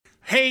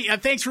Hey,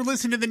 thanks for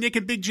listening to the Nick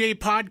and Big J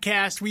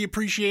podcast. We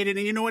appreciate it.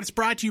 And you know what? It's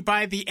brought to you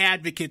by The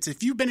Advocates.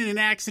 If you've been in an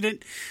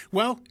accident,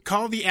 well,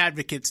 call The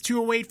Advocates.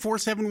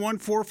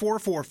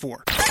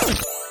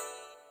 208-471-4444.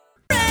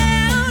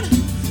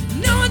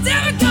 No one's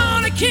ever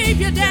gonna keep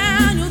you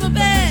down. You're the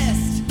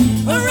best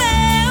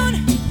around.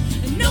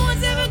 And no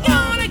one's ever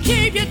gonna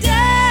keep you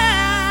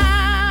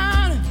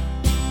down.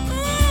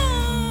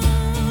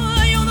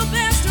 Ooh, you're the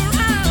best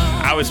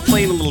around. I was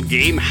playing a little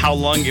game, how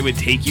long it would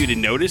take you to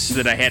notice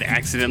that I had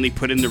accidentally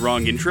put in the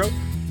wrong intro.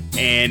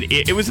 And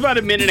it was about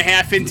a minute and a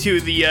half into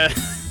the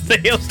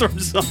Hailstorm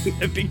song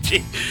that Big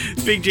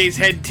J's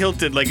head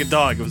tilted like a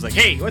dog. It was like,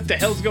 hey, what the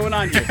hell's going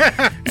on here?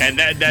 And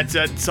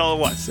that's all it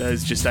was.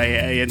 It's just I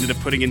ended up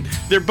putting in.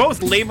 They're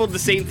both labeled the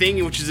same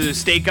thing, which is a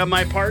mistake on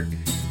my part.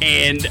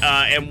 And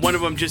one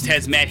of them just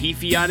has Matt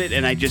Heafy on it,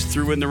 and I just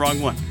threw in the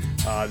wrong one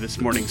this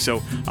morning.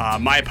 So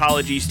my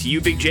apologies to you,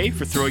 Big J,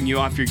 for throwing you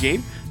off your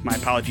game. My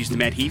apologies to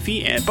Matt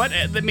Heafy, but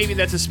maybe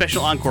that's a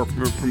special encore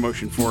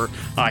promotion for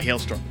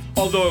Hailstorm.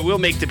 Although it will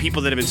make the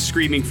people that have been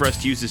screaming for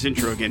us to use this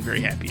intro again very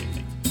happy, I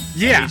think.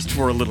 Yeah. At least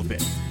for a little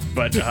bit.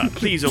 But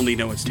please only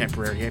know it's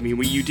temporary. I mean,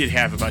 you did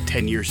have about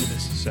 10 years of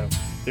this, so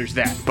there's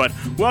that. But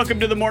welcome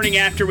to the Morning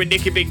After with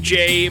Nick and Big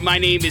J. My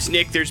name is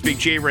Nick. There's Big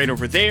J right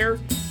over there.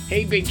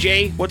 Hey, Big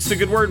J, what's the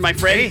good word, my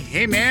friend?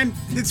 Hey, man,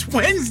 it's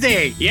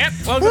Wednesday. Yep,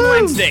 welcome to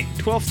Wednesday,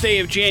 12th day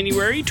of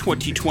January,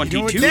 2022. You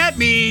know what that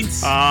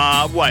means?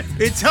 What?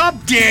 It's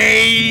Hump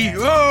Day.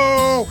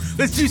 Oh,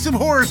 let's do some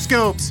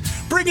horoscopes.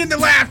 Bring in the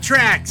laugh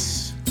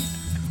tracks.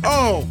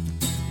 Oh,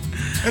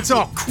 that's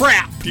all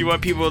crap. Do you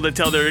want people to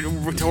tell their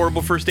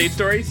horrible first date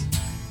stories?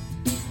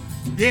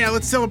 Yeah,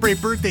 let's celebrate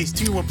birthdays,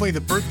 too. We'll play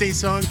the birthday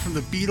song from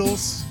the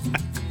Beatles.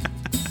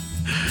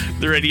 Are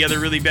there any other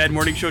really bad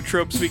morning show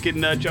tropes we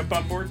can jump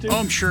on board to? Oh,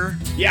 I'm sure.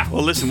 Yeah,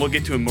 well, listen, we'll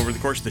get to them over the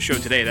course of the show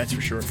today, that's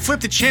for sure. Flip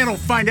the channel,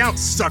 find out,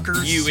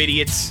 suckers. You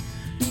idiots.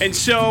 And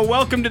so,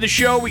 welcome to the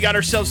show. We got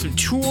ourselves some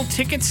Tool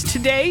tickets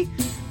today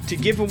to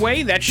give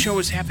away. That show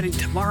is happening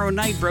tomorrow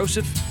night,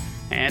 Broseph,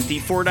 at the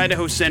Ford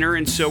Idaho Center,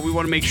 and so we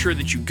want to make sure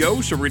that you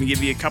go, so we're going to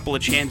give you a couple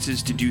of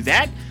chances to do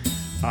that.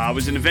 It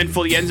was an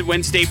eventful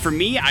Wednesday for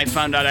me. I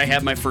found out I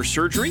had my first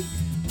surgery.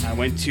 I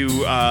went to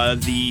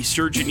the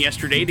surgeon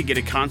yesterday to get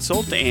a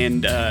consult,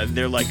 and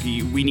they're like,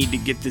 we need to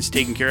get this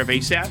taken care of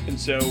ASAP. And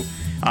so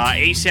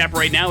ASAP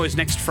right now is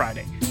next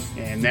Friday,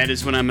 and that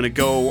is when I'm going to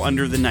go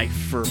under the knife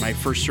for my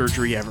first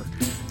surgery ever.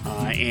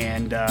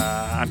 And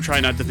I'm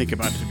trying not to think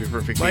about it, to be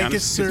perfectly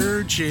honest. Like a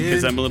surgeon.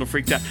 Because I'm a little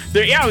freaked out.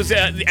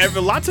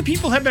 Lots of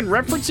people have been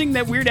referencing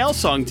that Weird Al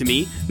song to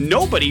me.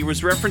 Nobody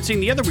was referencing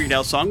the other Weird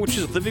Al song, which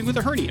is Living with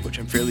a Hernia, which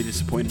I'm fairly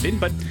disappointed in.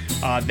 But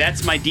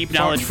that's my deep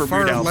knowledge for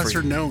Weird Al. Far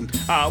lesser known.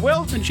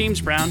 And James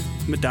Brown,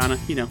 Madonna,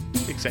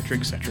 etc.,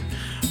 etc.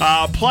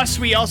 Plus,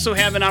 we also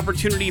have an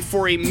opportunity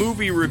for a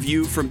movie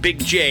review from Big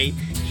J.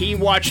 He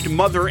watched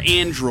Mother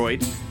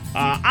Android.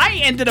 I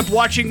ended up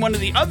watching one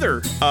of the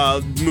other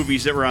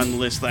movies that were on the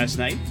list last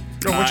night.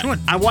 Oh, which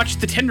one? I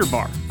watched The Tender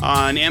Bar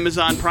on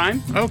Amazon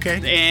Prime.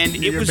 Okay. And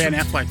You're it was a Ben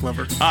Affleck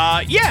lover.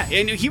 Yeah,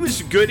 and he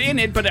was good in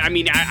it, but I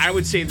mean, I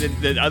would say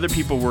that other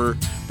people were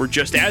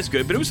just as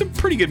good, but it was a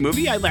pretty good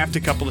movie. I laughed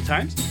a couple of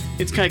times.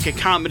 It's kind of like a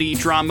comedy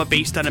drama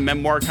based on a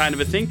memoir kind of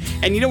a thing.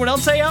 And you know what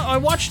else I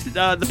watched?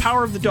 The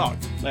Power of the Dog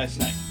last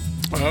night.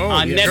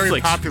 On Netflix, very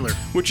popular.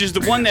 Which is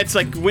the one that's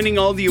like winning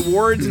all the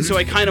awards, and so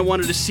I kind of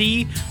wanted to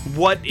see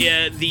what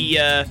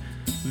the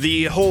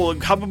whole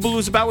hubbub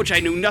was about, which I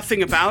knew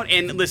nothing about.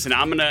 And listen,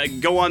 I'm gonna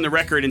go on the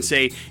record and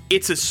say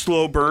it's a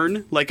slow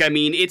burn. Like, I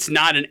mean, it's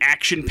not an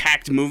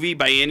action-packed movie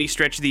by any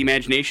stretch of the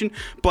imagination,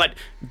 but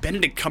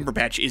Benedict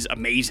Cumberbatch is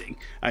amazing.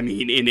 I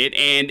mean, in it,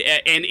 and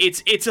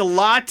it's a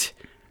lot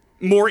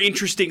more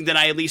interesting than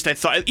I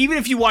thought. Even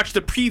if you watch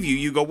the preview,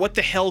 you go, what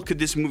the hell could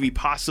this movie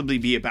possibly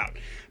be about?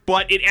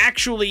 But it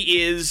actually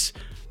is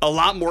a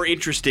lot more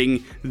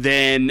interesting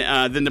than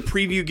the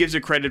preview gives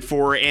it credit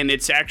for, and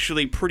it's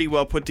actually pretty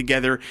well put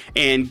together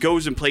and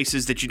goes in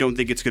places that you don't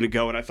think it's going to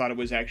go, and I thought it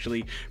was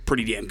actually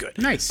pretty damn good.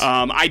 Nice.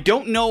 I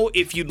don't know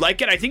if you'd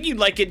like it. I think you'd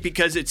like it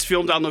because it's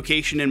filmed on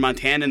location in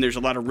Montana, and there's a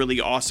lot of really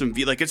awesome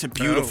view. Like, it's a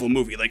beautiful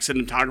movie, like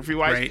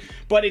cinematography-wise. Right.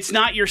 But it's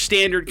not your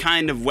standard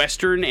kind of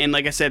Western, and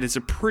like I said, it's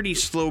a pretty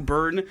slow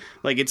burn.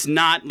 Like, it's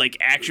not, like,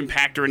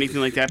 action-packed or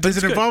anything like that. Does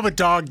it involve a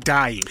dog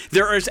dying?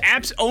 There is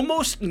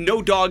almost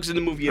no dogs in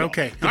the movie at all.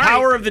 Okay. The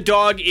Power of the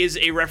Dog is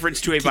a reference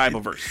to a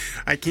Bible verse.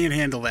 I can't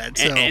handle that.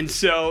 So. And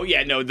so,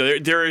 yeah, no,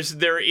 there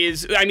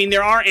is. I mean,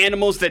 there are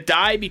animals that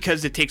die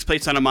because it takes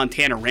place on a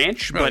Montana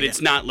ranch, but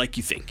it's not like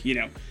you think,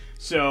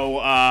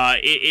 So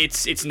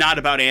it's not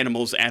about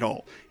animals at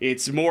all.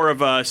 It's more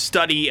of a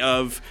study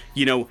of,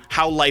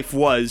 how life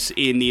was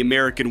in the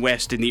American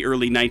West in the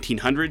early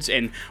 1900s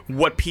and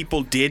what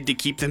people did to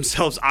keep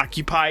themselves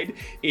occupied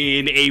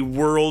in a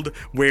world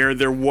where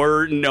there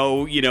were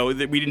no,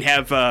 that we didn't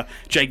have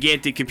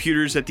gigantic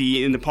computers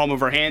in the palm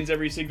of our hands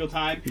every single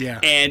time. Yeah.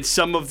 And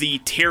some of the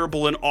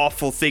terrible and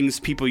awful things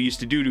people used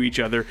to do to each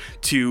other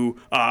to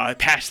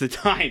pass the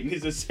time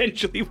is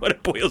essentially what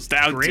it boils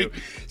down to.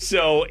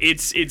 So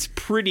it's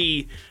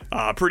pretty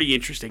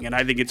interesting, and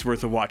I think it's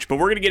worth a watch. But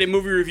we're going to get a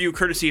movie review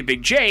courtesy of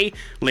Big J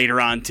later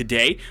on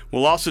today.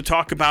 We'll also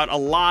talk about a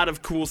lot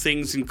of cool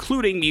things,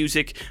 including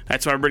music.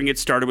 That's why we're going to get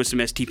started with some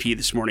STP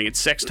this morning. It's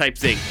Sex Type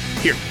Thing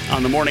here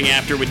on The Morning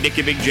After with Nick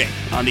and Big J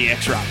on the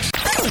X-Rocks.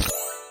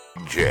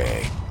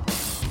 J.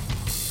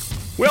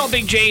 Well,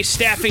 Big J,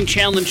 staffing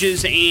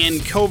challenges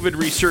and COVID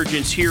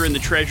resurgence here in the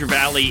Treasure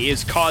Valley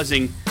is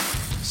causing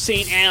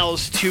St.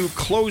 Al's to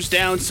close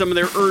down some of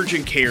their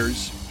urgent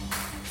cares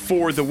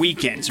for the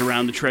weekends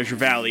around the Treasure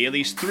Valley. At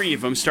least 3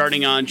 of them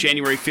starting on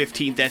January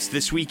 15th. That's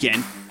this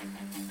weekend.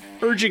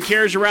 Urgent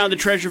cares around the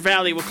Treasure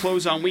Valley will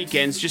close on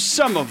weekends, just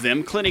some of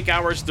them. Clinic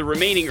hours at the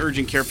remaining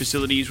urgent care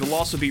facilities will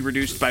also be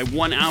reduced by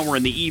 1 hour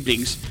in the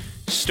evenings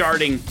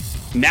starting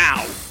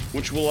now,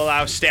 which will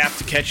allow staff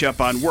to catch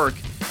up on work.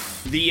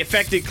 The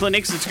affected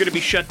clinics that's going to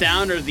be shut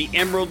down are the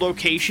Emerald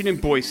location in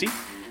Boise,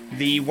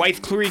 the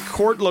Wythe Cleary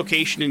Court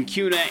location in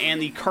Kuna, and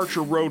the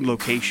Karcher Road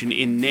location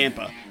in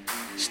Nampa.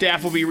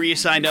 Staff will be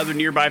reassigned to other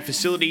nearby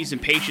facilities,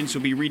 and patients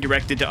will be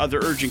redirected to other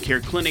urgent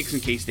care clinics in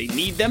case they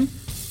need them.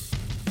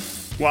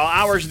 While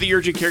hours of the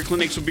urgent care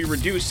clinics will be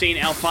reduced,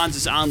 St.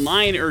 Alphonsus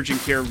online urgent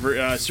care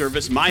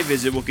service, My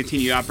Visit, will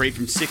continue to operate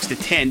from 6 to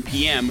 10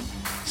 p.m.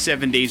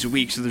 7 days a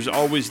week. So there's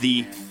always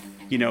the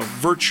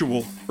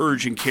virtual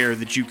urgent care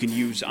that you can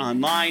use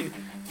online,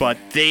 but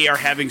they are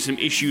having some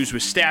issues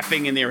with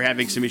staffing and they are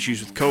having some issues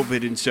with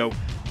COVID, and so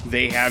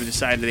they have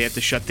decided they have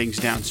to shut things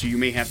down. So you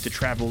may have to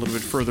travel a little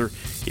bit further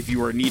if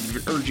you are in need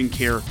of urgent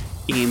care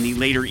in the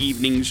later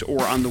evenings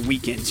or on the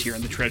weekends here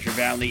in the Treasure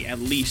Valley, at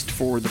least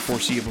for the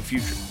foreseeable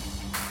future.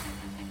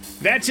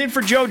 That's it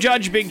for Joe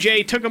Judge, Big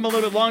J. Took him a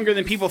little bit longer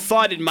than people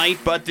thought it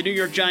might, but the New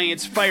York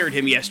Giants fired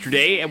him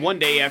yesterday, and one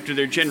day after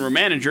their general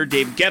manager,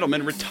 Dave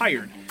Gettleman,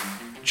 retired.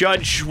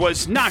 Judge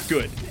was not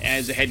good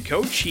as a head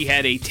coach. He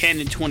had a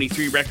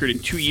 10-23 record in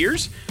 2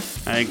 years,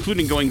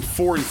 including going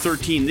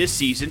 4-13 this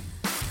season,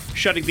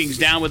 shutting things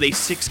down with a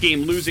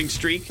 6-game losing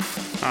streak.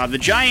 The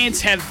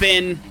Giants have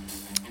been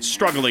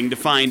struggling to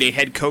find a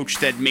head coach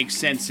that makes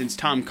sense since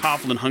Tom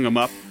Coughlin hung him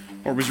up,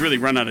 or was really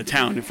run out of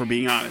town, if we're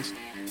being honest.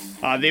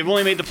 They've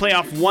only made the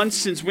playoff once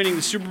since winning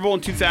the Super Bowl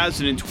in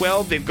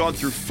 2012. They've gone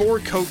through 4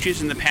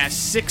 coaches in the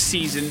past 6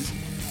 seasons,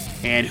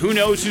 and who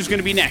knows who's going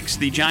to be next.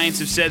 The Giants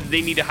have said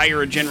they need to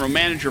hire a general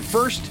manager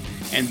first,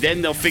 and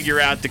then they'll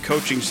figure out the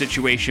coaching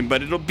situation,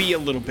 but it'll be a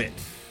little bit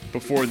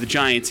before the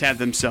Giants have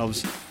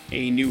themselves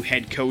a new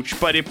head coach,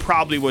 but it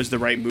probably was the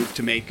right move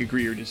to make.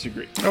 Agree or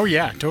disagree? Oh,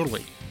 yeah,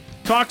 totally.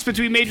 Talks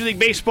between Major League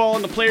Baseball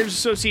and the Players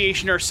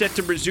Association are set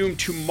to resume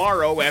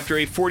tomorrow after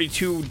a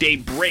 42-day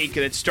break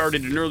that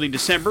started in early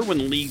December when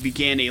the league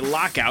began a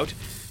lockout.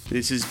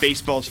 This is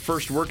baseball's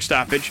first work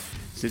stoppage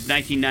since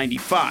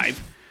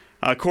 1995.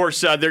 Of course,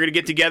 they're going to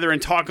get together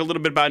and talk a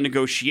little bit about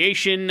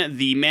negotiation.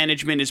 The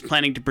management is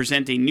planning to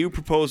present a new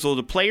proposal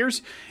to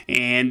players,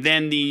 and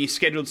then the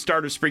scheduled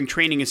start of spring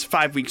training is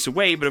 5 weeks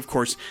away, but of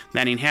course,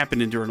 that ain't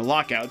happening during a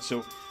lockout,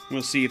 so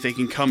we'll see if they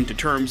can come to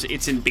terms.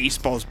 It's in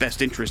baseball's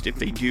best interest if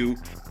they do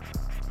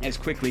as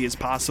quickly as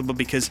possible,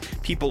 because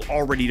people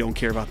already don't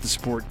care about the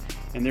sport,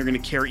 and they're going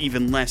to care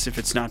even less if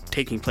it's not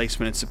taking place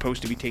when it's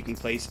supposed to be taking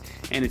place,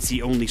 and it's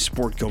the only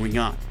sport going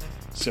on.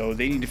 So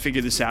they need to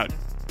figure this out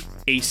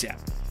ASAP.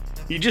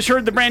 You just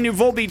heard the brand new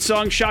Volbeat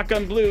song,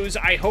 Shotgun Blues.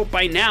 I hope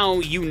by now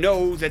you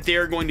know that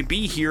they're going to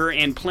be here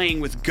and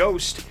playing with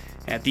Ghost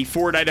at the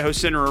Ford Idaho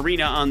Center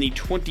Arena on the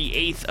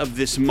 28th of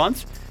this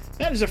month.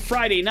 That is a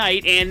Friday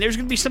night, and there's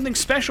going to be something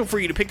special for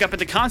you to pick up at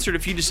the concert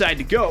if you decide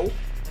to go.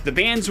 The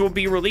bands will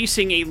be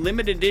releasing a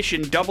limited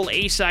edition double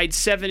A-side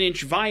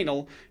 7-inch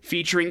vinyl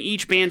featuring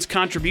each band's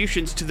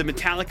contributions to the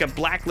Metallica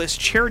Blacklist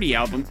charity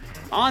album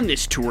on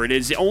this tour. It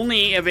is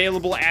only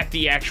available at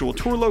the actual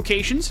tour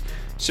locations,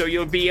 so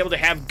you'll be able to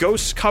have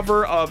Ghost's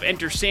cover of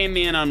Enter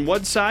Sandman on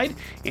one side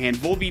and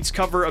Volbeat's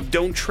cover of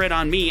Don't Tread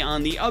on Me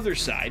on the other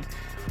side.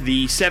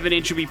 The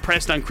 7-inch will be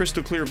pressed on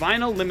crystal clear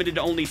vinyl, limited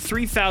to only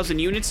 3,000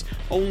 units.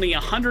 Only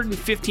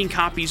 115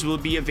 copies will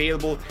be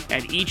available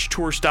at each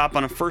tour stop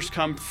on a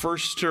first-come,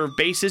 first-served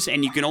basis,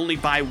 and you can only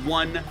buy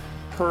one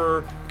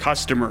per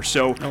customer.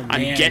 So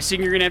I'm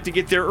guessing you're going to have to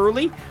get there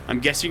early. I'm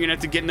guessing you're going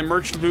to have to get in the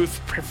merch booth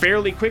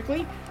fairly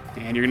quickly,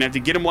 and you're going to have to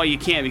get them while you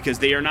can because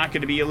they are not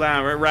going to be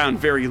around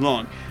very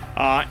long.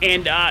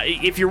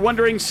 If you're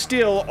wondering,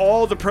 still,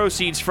 all the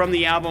proceeds from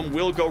the album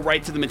will go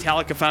right to the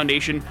Metallica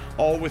Foundation,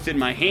 all within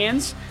my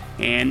hands,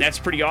 and that's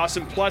pretty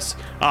awesome. Plus,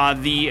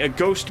 the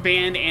Ghost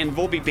Band and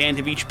Volbeat Band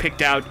have each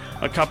picked out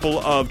a couple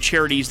of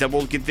charities that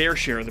will get their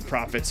share of the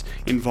profits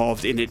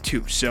involved in it,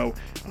 too. So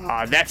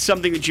that's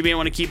something that you may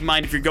want to keep in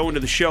mind if you're going to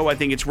the show. I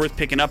think it's worth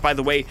picking up. By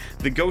the way,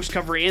 the Ghost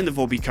cover and the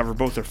Volbeat cover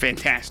both are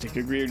fantastic.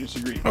 Agree or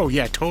disagree? Oh,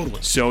 yeah,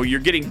 totally. So you're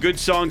getting good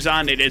songs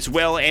on it as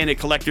well, and a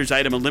collector's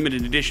item, a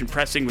limited edition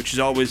pressing, which is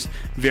always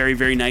very,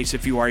 very nice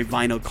if you are a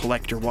vinyl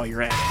collector while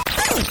you're at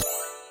it.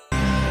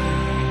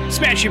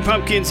 Smashing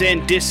Pumpkins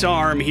and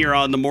Disarm here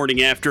on the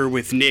Morning After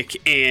with Nick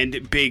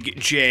and Big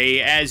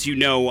J. As you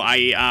know,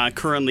 I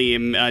currently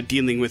am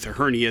dealing with a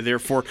hernia,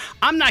 therefore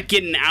I'm not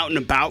getting out and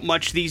about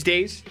much these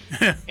days.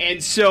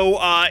 And so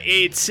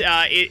it's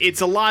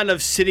a lot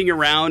of sitting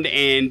around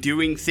and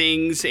doing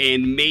things,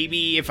 and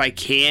maybe if I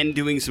can,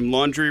 doing some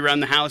laundry around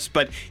the house,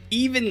 but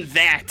even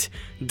that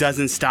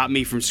doesn't stop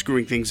me from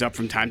screwing things up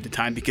from time to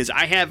time, because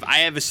I have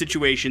a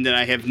situation that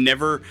I have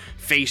never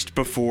faced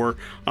before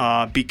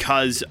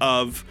because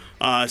of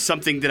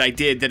something that I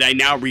did that I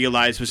now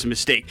realize was a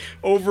mistake.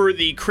 Over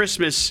the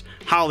Christmas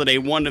holiday,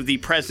 one of the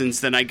presents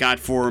that I got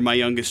for my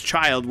youngest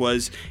child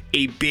was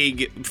a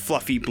big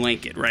fluffy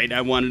blanket, right?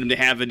 I wanted him to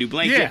have a new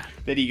blanket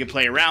that he could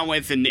play around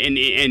with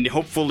and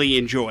hopefully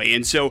enjoy.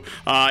 And so,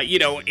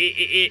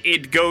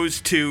 it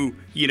goes to,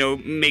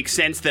 make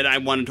sense that I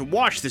wanted to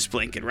wash this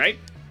blanket, right?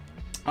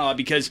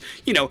 Because,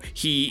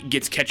 he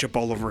gets ketchup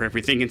all over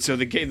everything, and so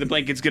the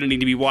blanket's going to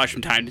need to be washed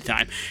from time to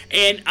time.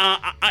 And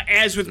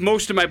as with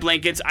most of my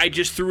blankets, I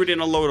just threw it in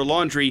a load of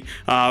laundry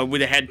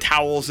that had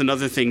towels and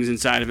other things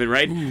inside of it,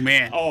 right? Ooh,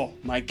 man. Oh,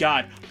 my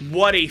God.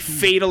 What a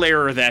fatal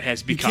error that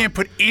has become. You can't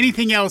put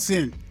anything else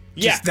in.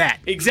 Just that.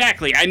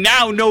 Exactly. I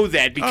now know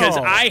that because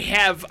I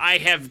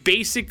have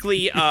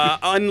basically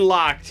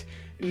unlocked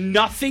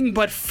nothing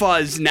but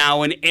fuzz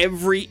now in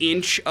every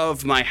inch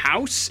of my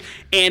house,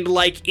 and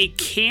it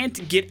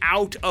can't get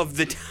out of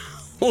the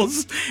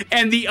towels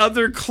and the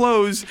other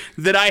clothes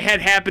that I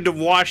had happened to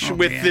wash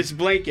with this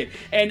blanket.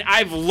 And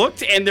I've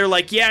looked, and they're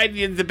like, yeah,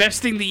 the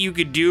best thing that you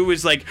could do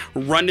is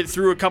run it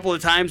through a couple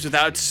of times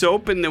without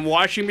soap in the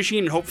washing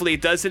machine, and hopefully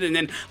it does it. And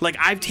then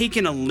I've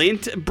taken a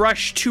lint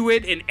brush to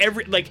it, and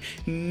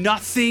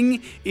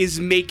nothing is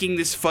making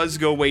this fuzz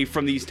go away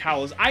from these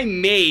towels. I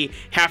may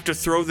have to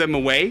throw them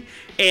away.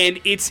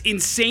 And it's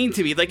insane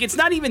to me. It's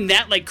not even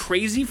that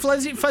crazy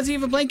fuzzy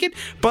of a blanket,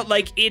 but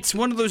it's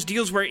one of those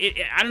deals where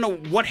I don't know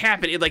what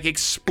happened. It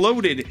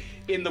exploded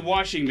in the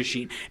washing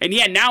machine. And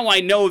yeah, now I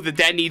know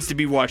that needs to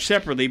be washed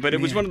separately. But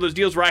it was one of those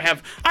deals where I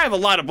have a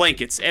lot of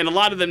blankets, and a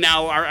lot of them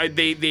now are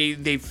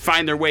they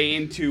find their way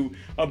into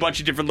a bunch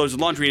of different loads of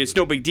laundry, and it's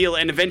no big deal.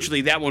 And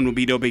eventually that one will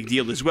be no big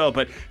deal as well.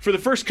 But for the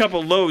first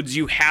couple loads,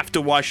 you have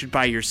to wash it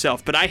by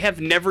yourself. But I have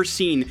never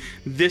seen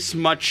this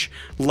much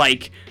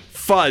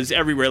fuzz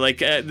everywhere.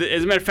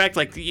 As a matter of fact,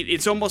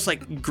 it's almost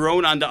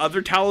grown onto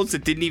other towels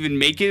that didn't even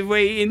make it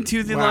way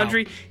into the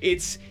laundry.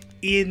 It's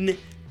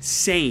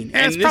insane.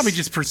 And it's probably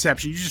just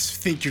perception. You just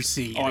think you're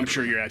seeing it. I'm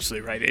sure you're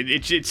absolutely right.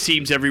 It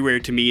seems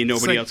everywhere to me, and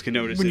nobody else can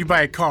notice when you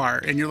buy a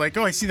car and you're like,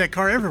 oh, I see that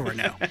car everywhere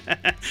now.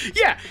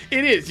 Yeah,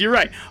 it is. You're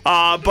right.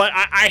 But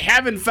I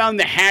haven't found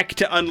the hack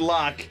to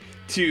unlock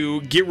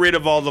to get rid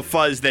of all the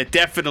fuzz that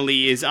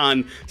definitely is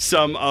on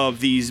some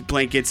of these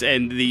blankets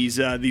and these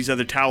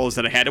other towels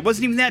that I had. It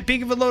wasn't even that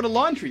big of a load of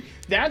laundry.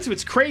 That's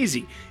what's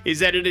crazy, is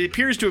that it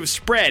appears to have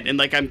spread, and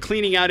I'm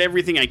cleaning out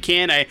everything I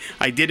can.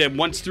 I did it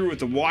once through with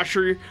the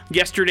washer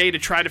yesterday to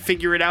try to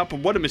figure it out, but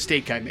what a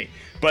mistake I made.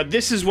 But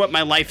this is what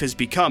my life has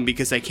become,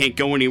 because I can't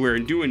go anywhere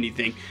and do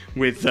anything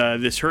with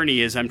this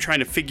hernia. Is I'm trying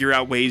to figure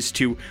out ways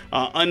to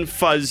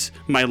unfuzz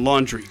my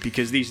laundry,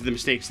 because these are the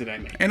mistakes that I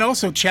make. And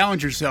also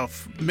challenge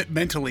yourself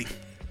mentally.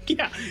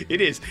 Yeah,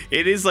 it is.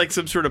 It is like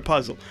some sort of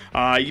puzzle.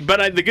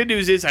 But the good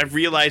news is I've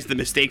realized the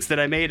mistakes that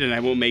I made, and I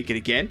won't make it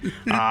again.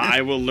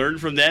 I will learn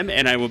from them,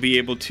 and I will be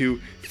able to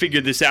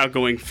figure this out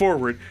going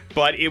forward.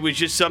 But it was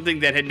just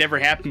something that had never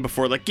happened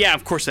before. Yeah,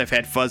 of course I've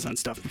had fuzz on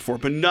stuff before,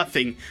 but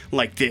nothing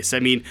like this. I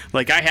mean,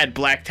 I had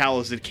black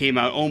towels that came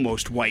out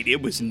almost white.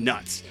 It was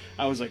nuts.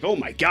 I was like, oh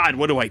my God,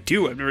 what do I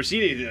do? I've never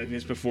seen anything like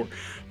this before.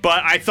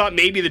 But I thought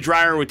maybe the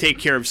dryer would take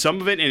care of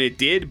some of it, and it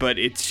did, but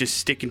it's just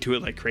sticking to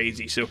it like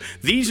crazy. So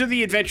these are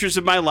the adventures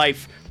of my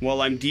life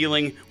while I'm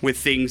dealing with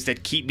things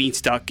that keep me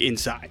stuck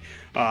inside.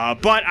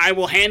 But I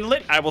will handle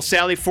it. I will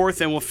sally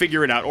forth, and we'll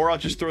figure it out. Or I'll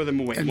just throw them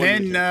away. And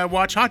then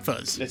watch Hot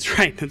Fuzz. That's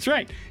right. That's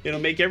right. It'll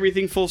make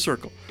everything full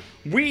circle.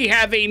 We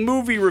have a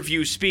movie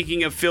review,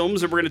 speaking of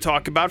films, that we're going to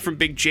talk about from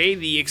Big J.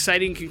 The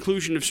exciting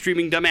conclusion of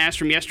Streaming Dumbass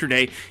from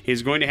yesterday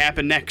is going to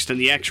happen next on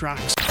the X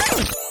Rocks.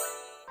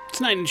 It's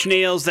 9 Inch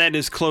Nails, that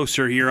is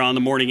Closer here on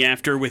the Morning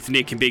After with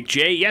Nick and Big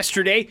J.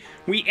 Yesterday,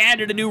 we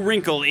added a new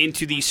wrinkle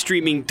into the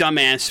Streaming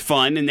Dumbass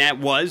fun, and that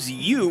was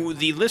you,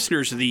 the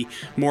listeners of the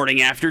Morning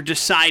After,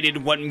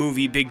 decided what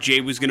movie Big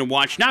J was going to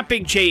watch. Not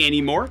Big J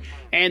anymore.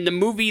 And the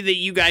movie that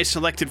you guys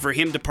selected for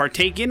him to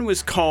partake in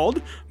was called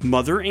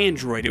Mother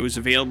Android. It was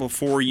available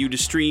for you to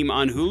stream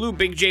on Hulu.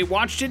 Big J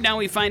watched it. Now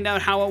we find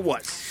out how it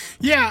was.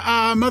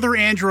 Yeah, Mother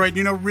Android,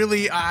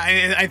 really,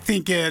 I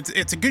think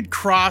it's a good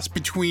cross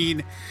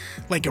between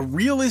a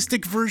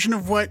realistic version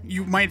of what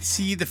you might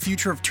see the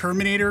future of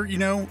Terminator, when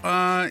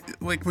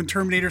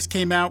Terminators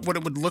came out, what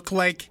it would look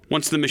like.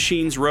 Once the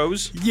machines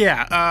rose?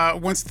 Yeah,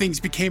 once things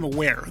became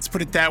aware, let's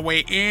put it that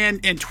way,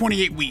 and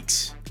 28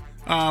 weeks.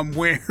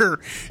 Where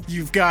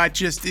you've got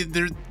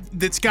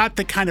that's got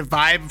the kind of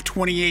vibe of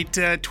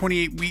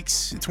 28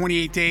 weeks,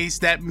 28 days,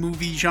 that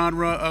movie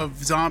genre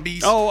of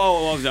zombies.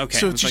 Oh, okay.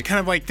 So it's just kind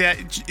of like that.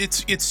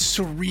 It's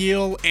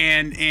surreal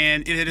and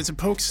it is a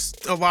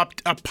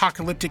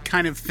post-apocalyptic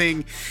kind of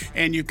thing.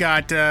 And you've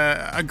got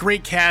a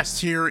great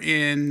cast here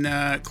in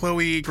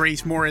Chloe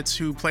Grace Moritz,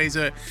 who plays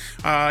a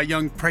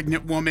young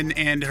pregnant woman,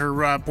 and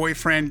her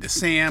boyfriend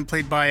Sam,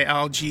 played by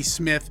Al G.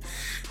 Smith.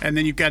 And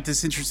then you've got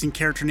this interesting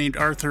character named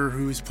Arthur,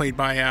 who's played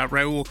by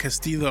Raul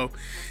Castillo.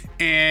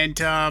 And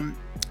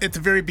at the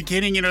very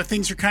beginning,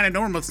 things are kind of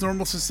normal. It's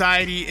normal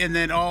society, and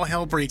then all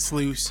hell breaks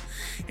loose.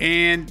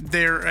 And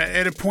they're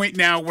at a point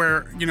now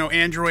where,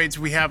 androids,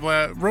 we have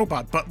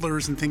robot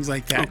butlers and things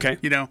like that. Okay.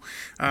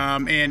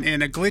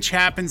 And a glitch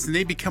happens, and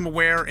they become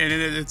aware, and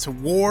it's a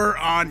war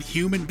on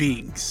human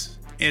beings.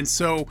 And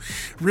so,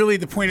 really,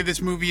 the point of this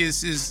movie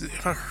is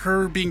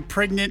her being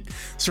pregnant,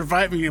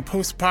 surviving in a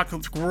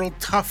post-apocalyptic world,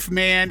 tough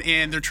man,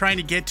 and they're trying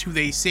to get to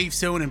a safe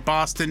zone in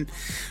Boston,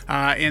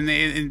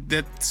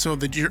 so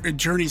the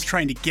journey's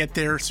trying to get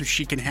there so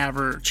she can have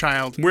her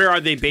child. Where are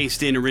they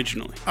based in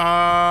originally?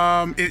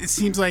 It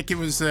seems like it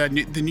was the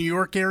New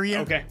York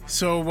area. Okay.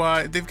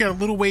 So they've got a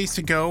little ways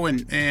to go,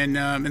 and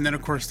then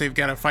of course they've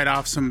got to fight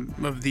off some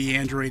of the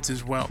androids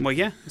as well. Well,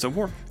 yeah, it's a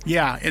war.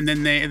 Yeah, and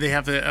then they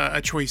have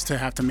a choice to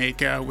have to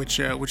make,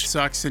 which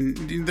sucks.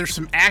 And there's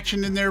some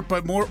action in there,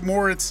 but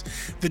more it's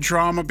the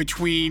drama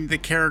between the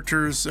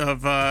characters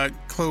of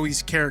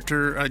Chloe's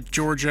character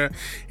Georgia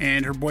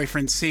and her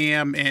boyfriend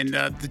Sam, and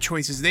the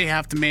choices they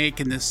have to make,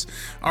 and this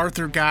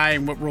Arthur guy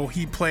and what role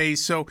he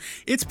plays. So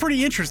it's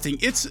pretty interesting.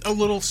 It's a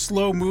little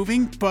slow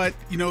moving, but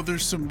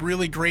there's some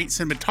really great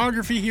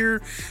cinematography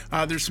here.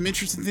 There's some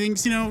interesting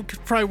things.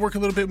 Could probably work a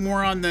little bit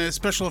more on the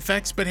special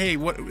effects, but hey,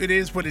 what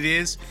it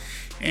is.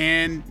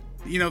 And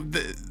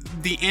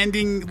the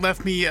ending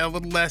left me a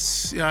little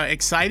less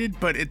excited,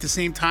 but at the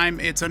same time,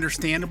 it's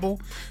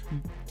understandable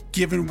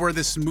given where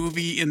this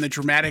movie and the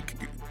dramatic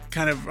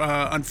kind of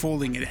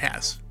unfolding it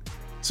has.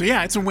 So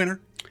yeah, it's a winner.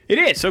 It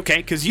is, okay,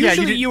 because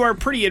usually you are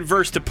pretty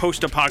adverse to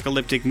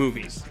post-apocalyptic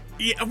movies.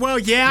 Yeah, well,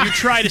 yeah. You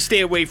try to stay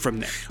away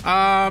from them.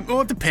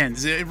 Well, it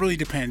depends. It really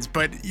depends.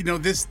 But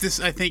this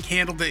I think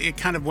handled it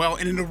kind of well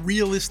and in a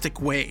realistic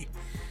way,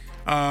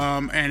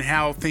 and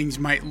how things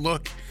might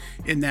look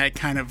in that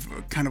kind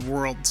of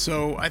world.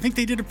 So I think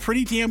they did a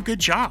pretty damn good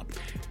job.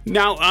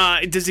 Now,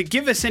 does it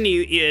give us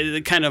any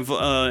kind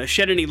of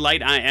shed any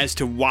light as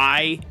to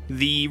why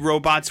the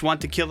robots want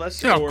to kill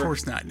us? No, of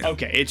course not. No.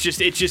 Okay, it's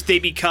just they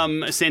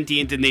become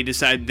sentient and they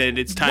decide that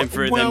it's time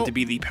for them to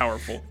be the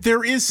powerful.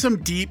 There is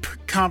some deep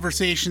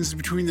conversations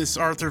between this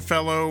Arthur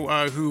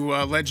fellow who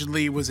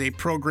allegedly was a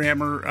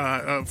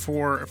programmer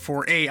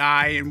for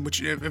AI, and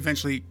which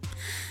eventually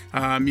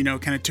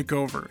kind of took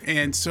over,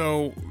 and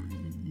so.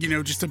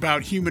 Just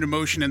about human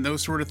emotion and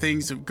those sort of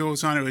things. It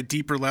goes on to a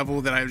deeper level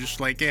that I was just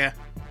like, yeah.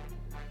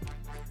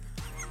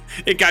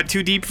 It got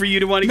too deep for you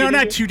to want to get into?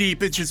 No, not too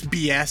deep. It's just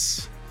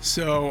BS.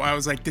 So I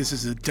was like, this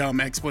is a dumb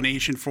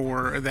explanation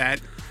for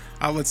that.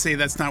 Let's say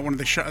that's not one of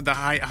the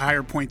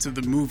higher points of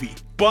the movie.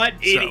 But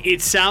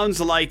it sounds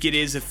like it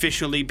is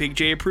officially Big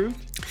J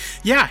approved.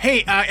 Yeah.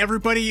 Hey,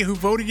 everybody who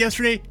voted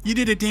yesterday, you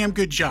did a damn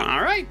good job.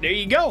 All right, there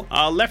you go.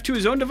 Left to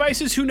his own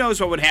devices, who knows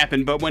what would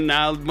happen? But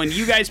when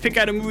you guys pick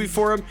out a movie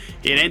for him,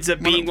 it ends up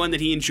being one that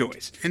he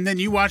enjoys. And then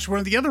you watched one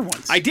of the other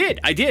ones. I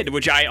did,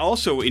 which I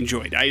also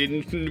enjoyed.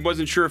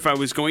 Wasn't sure if I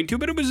was going to,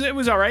 but it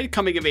was all right.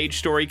 Coming of age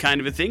story kind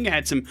of a thing. It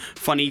had some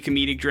funny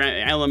comedic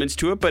elements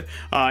to it, but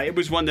it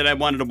was one that I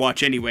wanted to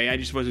watch anyway. I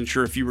just wasn't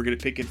sure if you were going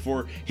to pick it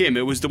for him.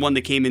 It was the one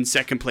that came in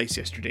second place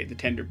yesterday, the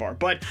Tender Bar.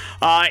 But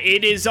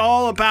it is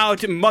all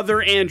about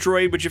Mother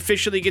Android, which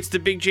officially gets the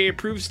Big J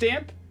approved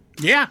stamp.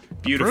 Yeah,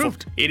 beautiful.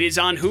 Approved. It is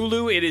on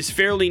Hulu. It is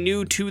fairly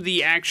new to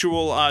the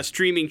actual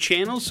streaming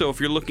channel, so if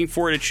you're looking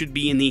for it, it should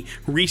be in the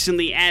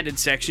recently added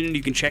section, and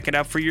you can check it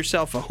out for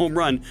yourself. A home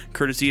run,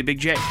 courtesy of Big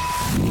J.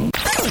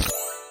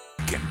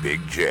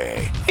 Big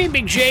J. Hey,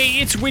 Big J,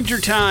 it's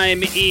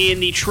wintertime in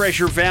the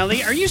Treasure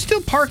Valley. Are you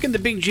still parking the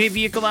Big J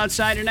vehicle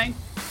outside tonight?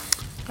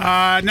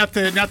 Not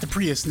the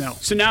Prius, no.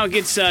 So now it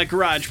gets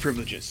garage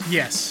privileges.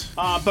 Yes.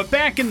 But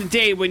back in the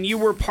day when you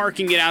were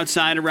parking it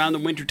outside around the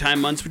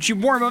wintertime months, would you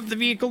warm up the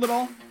vehicle at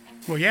all?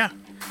 Well, yeah.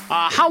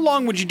 How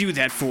long would you do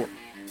that for?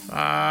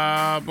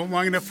 Well,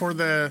 long enough for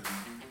the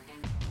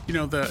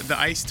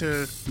ice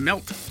to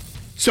melt.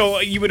 So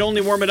you would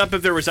only warm it up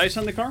if there was ice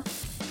on the car?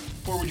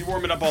 Or would you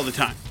warm it up all the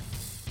time?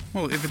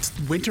 Well, if it's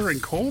winter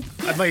and cold,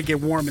 I'd like to get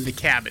warm in the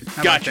cabin.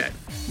 How gotcha. about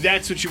that?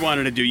 That's what you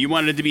wanted to do. You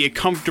wanted it to be a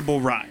comfortable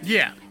ride.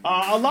 Yeah.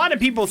 A lot of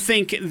people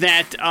think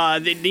that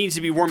it needs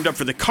to be warmed up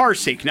for the car's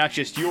sake, not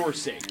just your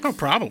sake. Oh,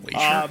 probably,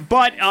 sure.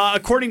 But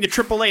according to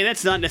AAA,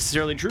 that's not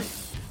necessarily true.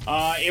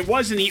 It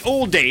was in the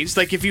old days,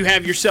 like if you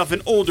have yourself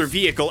an older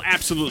vehicle,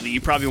 absolutely, you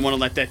probably want to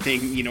let that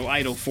thing,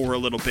 idle for a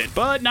little bit,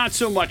 but not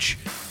so much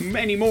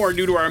anymore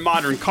due to our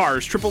modern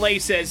cars.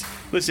 AAA says,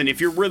 listen,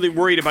 if you're really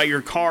worried about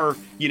your car,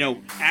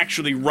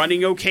 actually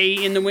running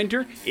okay in the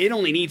winter, it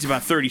only needs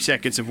about 30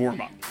 seconds of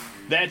warm-up.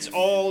 That's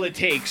all it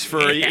takes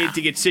for it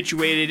to get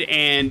situated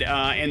and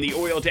the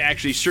oil to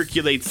actually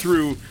circulate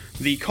through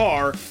the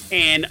car,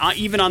 and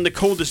even on the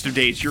coldest of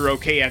days, you're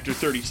okay after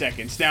 30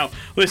 seconds. Now,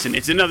 listen,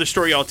 it's another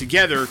story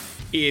altogether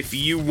if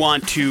you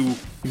want to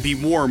be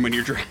warm when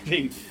you're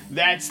driving.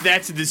 That's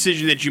a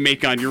decision that you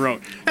make on your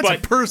own. That's a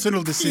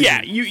personal decision.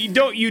 Yeah,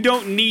 you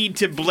don't need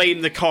to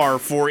blame the car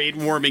for it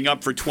warming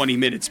up for 20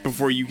 minutes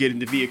before you get in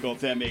the vehicle,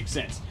 if that makes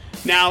sense.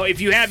 Now, if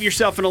you have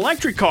yourself an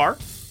electric car,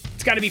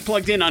 it's got to be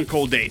plugged in on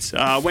cold days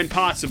when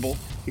possible,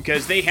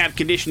 because they have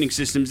conditioning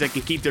systems that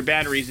can keep their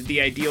batteries at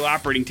the ideal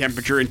operating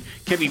temperature and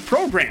can be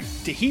programmed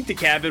to heat the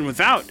cabin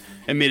without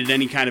emitting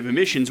any kind of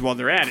emissions while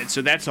they're at it,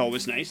 so that's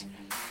always nice.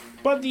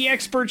 But the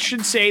experts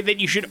should say that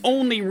you should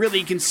only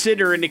really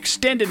consider an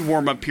extended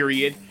warm-up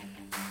period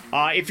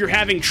if you're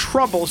having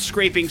trouble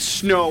scraping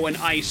snow and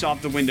ice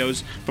off the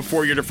windows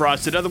before you're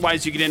defrosted.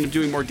 Otherwise, you could end up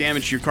doing more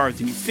damage to your car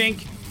than you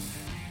think.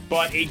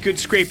 But a good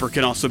scraper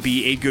can also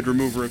be a good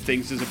remover of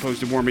things as opposed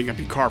to warming up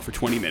your car for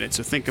 20 minutes.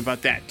 So think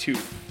about that, too,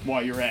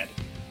 while you're at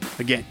it.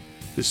 Again,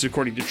 this is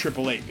according to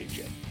AAA, Big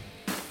J.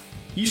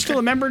 You still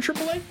a member of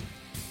AAA?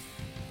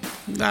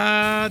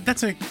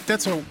 That's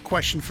a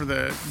question for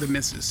the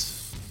missus.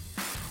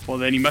 Well,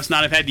 then you must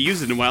not have had to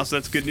use it in a while, so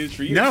that's good news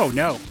for you.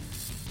 No.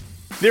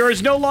 There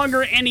is no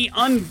longer any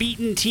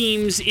unbeaten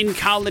teams in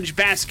college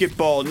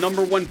basketball.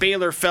 Number 1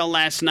 Baylor fell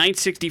last night,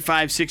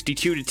 65-62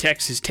 to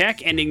Texas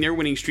Tech, ending their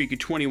winning streak of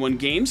 21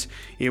 games.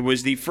 It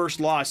was the first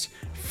loss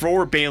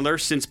for Baylor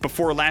since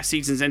before last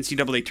season's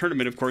NCAA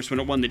tournament, of course, when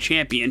it won the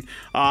champion.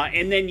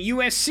 And then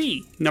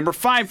USC, number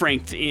 5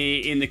 ranked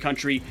in the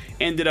country,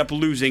 ended up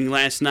losing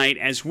last night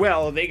as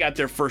well. They got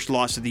their first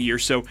loss of the year.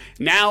 So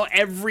now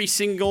every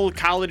single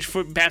college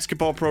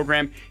basketball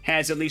program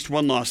has at least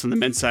one loss on the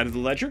men's side of the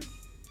ledger.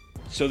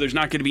 So there's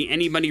not going to be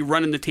anybody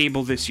running the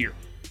table this year.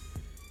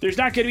 There's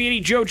not going to be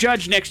any Joe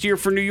Judge next year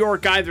for New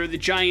York either. The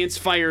Giants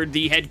fired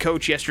the head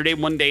coach yesterday,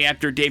 one day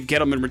after Dave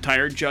Gettleman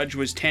retired. Judge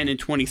was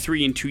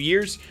 10-23 in 2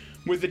 years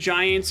with the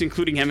Giants,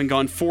 including having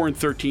gone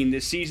 4-13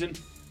 this season,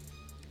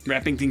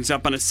 wrapping things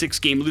up on a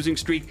 6-game losing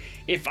streak.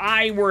 If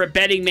I were a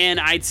betting man,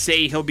 I'd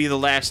say he'll be the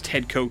last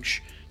head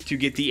coach to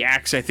get the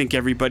axe. I think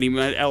everybody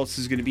else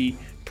is going to be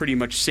pretty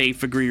much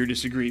safe. Agree or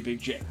disagree, Big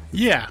J?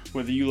 Yeah.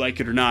 Whether you like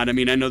it or not. I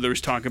mean, I know there was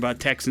talk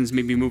about Texans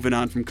maybe moving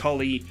on from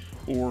Culley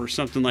or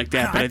something like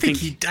that, but I think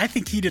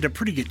he did a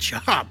pretty good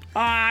job.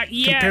 Yeah.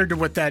 Compared to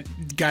what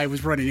that guy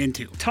was running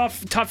into.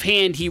 Tough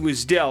hand he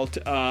was dealt.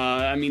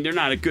 I mean, they're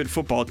not a good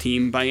football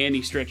team by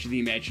any stretch of the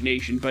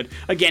imagination, but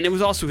again, it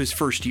was also his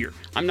first year.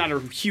 I'm not a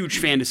huge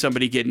fan of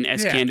somebody getting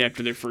S-canned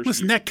after their first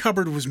Listen, year. that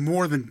cupboard was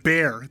more than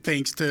bare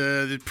thanks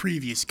to the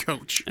previous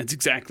coach. That's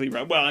exactly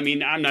right. Well, I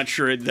mean, I'm not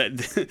sure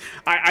that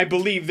I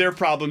believe their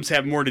problems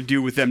have more to do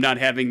with them not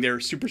having their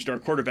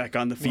superstar quarterback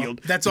on the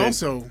field. Well, that's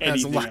also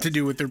has a lot to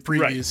do with their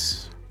previous.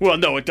 Right. Well,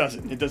 no, it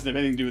doesn't. It doesn't have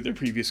anything to do with their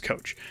previous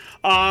coach.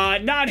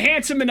 Not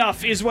handsome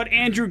enough is what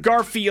Andrew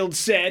Garfield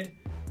said,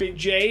 Big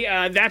J.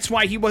 That's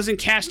why he wasn't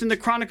cast in the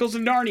Chronicles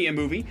of Narnia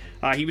movie.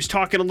 He was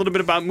talking a little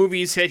bit about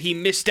movies that he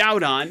missed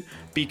out on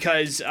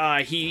because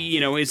he,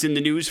 is in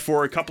the news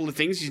for a couple of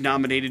things. He was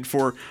nominated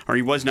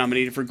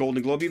for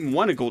Golden Globe, even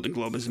won a Golden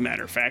Globe, as a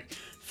matter of fact,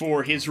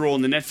 for his role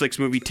in the Netflix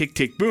movie Tick,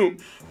 Tick, Boom.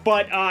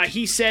 But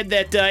he said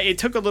that it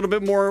took a little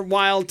bit more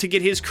while to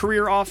get his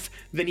career off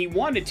than he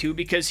wanted to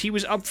because he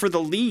was up for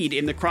the lead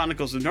in the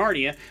Chronicles of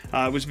Narnia.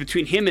 It was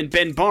between him and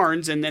Ben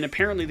Barnes, and then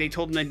apparently they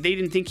told him that they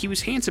didn't think he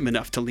was handsome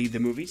enough to lead the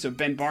movie. So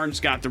Ben Barnes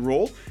got the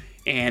role,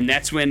 and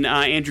that's when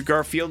Andrew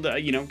Garfield,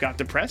 got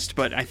depressed.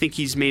 But I think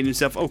he's made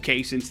himself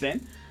okay since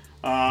then.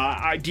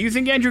 Do you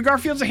think Andrew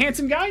Garfield's a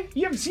handsome guy?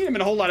 You haven't seen him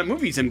in a whole lot of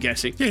movies, I'm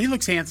guessing. Yeah, he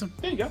looks handsome.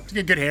 There you go. He's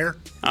got good hair.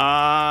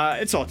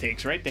 It's all it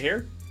takes, right? The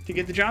hair to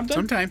get the job done?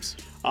 Sometimes.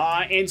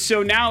 And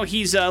so now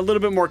he's a little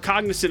bit more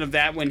cognizant of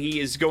that when he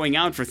is going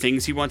out for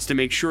things. He wants to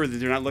make sure that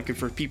they're not looking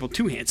for people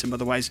too handsome.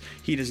 Otherwise,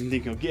 he doesn't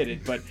think he'll get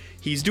it. But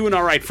he's doing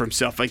all right for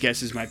himself, I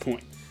guess, is my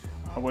point.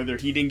 Whether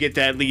he didn't get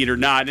that lead or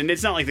not. And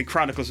it's not like the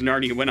Chronicles of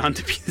Narnia went on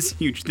to be this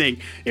huge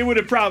thing. It would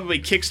have probably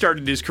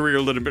kickstarted his career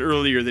a little bit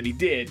earlier than he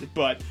did.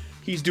 But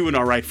he's doing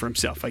all right for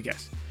himself, I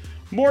guess.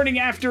 Morning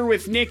After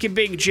with Nick and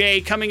Big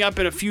J. Coming up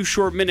in a few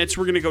short minutes,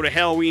 we're going to go to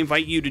hell. We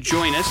invite you to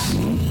join us.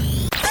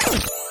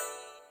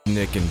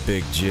 Nick and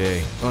Big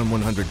J on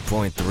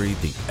 100.3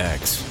 The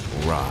X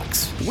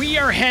rocks. We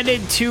are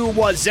headed to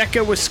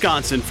Wazeca,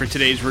 Wisconsin for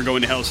today's We're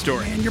Going to Hell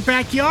story. In your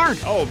backyard.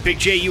 Oh, Big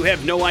J, you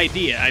have no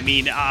idea. I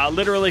mean,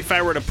 literally, if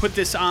I were to put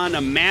this on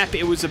a map,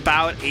 it was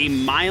about a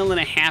mile and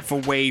a half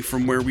away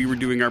from where we were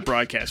doing our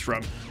broadcast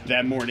from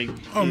that morning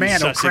in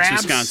Sussex,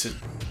 Wisconsin.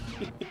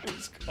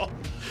 It's called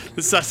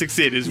the Sussex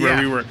Inn is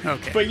where we were.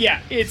 Okay. But yeah,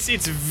 it's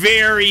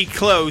very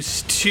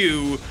close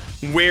to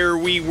where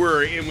we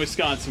were in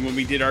Wisconsin when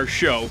we did our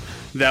show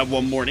that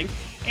one morning.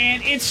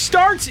 And it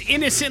starts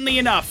innocently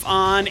enough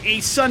on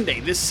a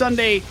Sunday. This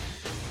Sunday,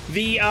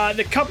 the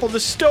couple, the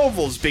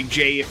Stovals, Big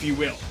J, if you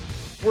will,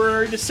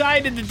 were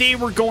decided that they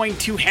were going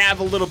to have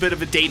a little bit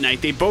of a date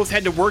night. They both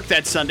had to work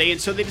that Sunday, and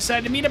so they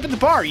decided to meet up at the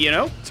bar,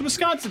 It's a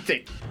Wisconsin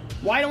thing.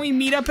 Why don't we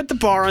meet up at the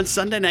bar on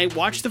Sunday night,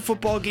 watch the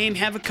football game,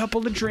 have a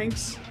couple of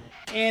drinks,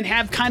 and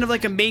have kind of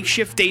like a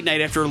makeshift date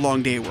night after a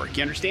long day of work.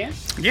 You understand?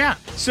 Yeah.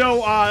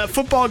 So,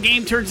 football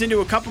game turns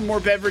into a couple more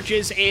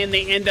beverages, and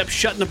they end up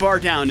shutting the bar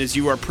down, as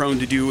you are prone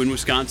to do in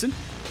Wisconsin.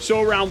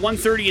 So around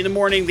 1:30 in the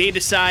morning, they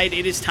decide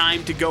it is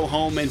time to go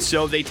home, and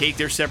so they take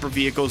their separate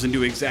vehicles and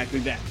do exactly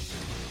that.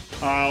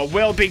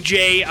 Well, Big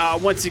J,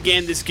 once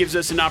again, this gives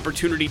us an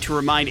opportunity to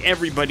remind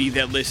everybody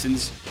that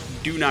listens,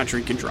 do not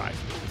drink and drive.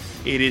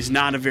 It is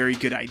not a very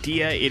good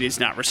idea. It is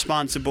not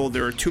responsible.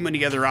 There are too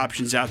many other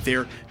options out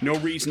there. No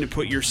reason to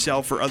put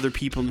yourself or other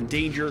people in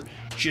danger.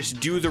 Just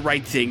do the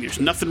right thing. There's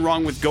nothing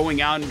wrong with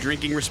going out and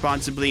drinking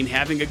responsibly and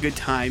having a good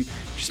time.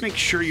 Just make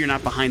sure you're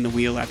not behind the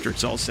wheel after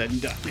it's all said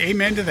and done.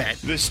 Amen to that.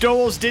 The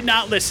Stoles did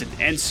not listen,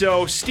 and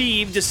so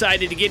Steve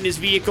decided to get in his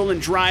vehicle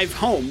and drive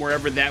home,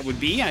 wherever that would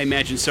be. I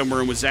imagine somewhere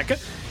in Wazeca.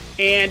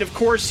 And, of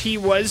course, he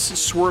was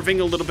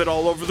swerving a little bit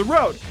all over the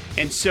road.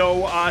 And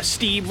so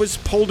Steve was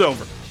pulled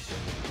over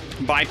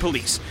by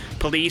police.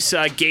 Police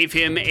gave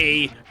him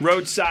a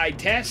roadside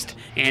test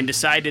and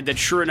decided that,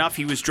 sure enough,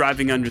 he was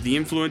driving under the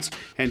influence,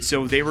 and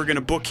so they were going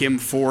to book him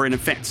for an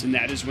offense. And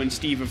that is when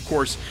Steve, of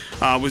course,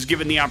 was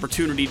given the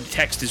opportunity to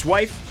text his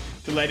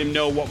wife to let him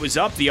know what was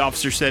up. The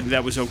officer said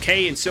that was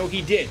okay, and so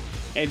he did.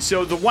 And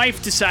so the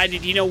wife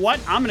decided, you know what,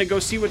 I'm going to go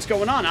see what's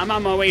going on. I'm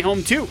on my way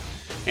home, too.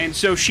 And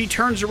so she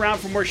turns around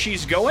from where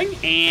she's going,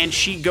 and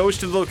she goes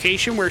to the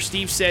location where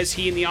Steve says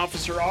he and the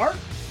officer are.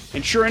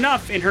 And sure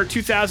enough, in her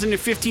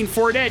 2015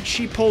 Ford Edge,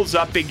 she pulls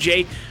up, Big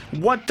J.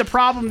 What the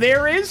problem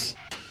there is?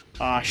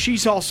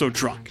 She's also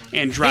drunk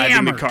and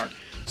driving the car.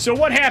 So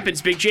what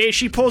happens, Big J?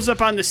 She pulls up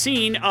on the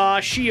scene.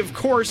 She, of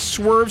course,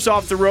 swerves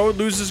off the road,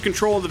 loses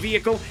control of the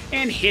vehicle,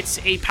 and hits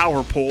a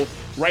power pole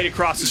right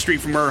across the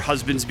street from where her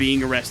husband's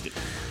being arrested.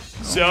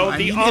 So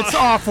it's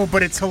awful,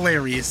 but it's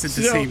hilarious at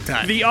the same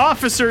time. The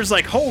officer's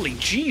like, holy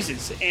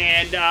Jesus.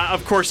 And,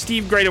 of course,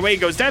 Steve right away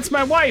goes, that's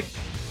my wife.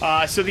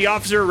 So the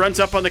officer runs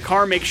up on the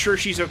car, makes sure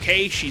she's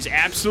okay. She's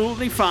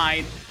absolutely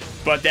fine.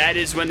 But that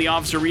is when the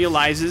officer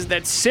realizes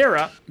that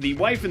Sarah, the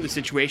wife in the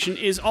situation,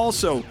 is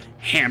also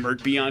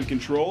hammered beyond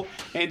control.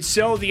 And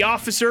so the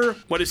officer,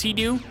 what does he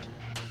do?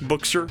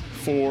 Books her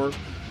for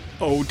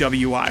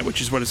OWI,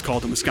 which is what it's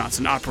called in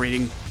Wisconsin,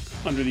 operating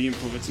under the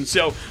influence. And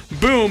so,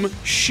 boom,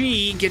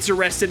 she gets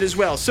arrested as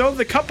well. So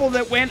the couple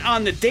that went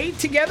on the date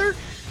together,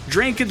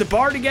 drank at the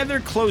bar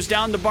together, closed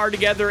down the bar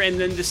together, and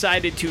then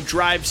decided to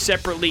drive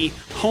separately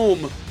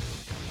home,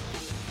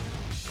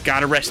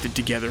 got arrested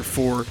together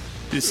for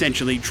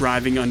essentially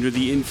driving under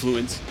the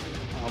influence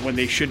when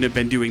they shouldn't have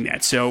been doing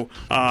that. So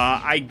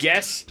I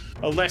guess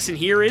a lesson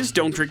here is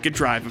don't drink and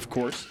drive, of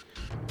course.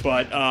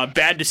 But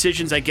bad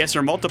decisions, I guess,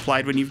 are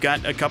multiplied when you've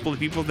got a couple of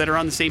people that are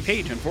on the same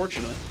page,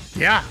 unfortunately.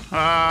 Yeah.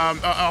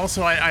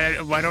 Also,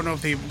 I don't know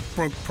if they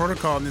broke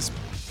protocol in this,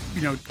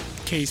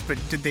 case, but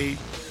did they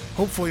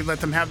hopefully let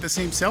them have the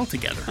same cell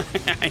together?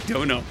 I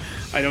don't know.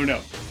 I don't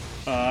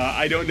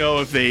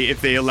know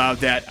if they allowed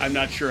that. I'm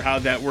not sure how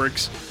that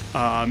works.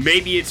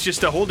 Maybe it's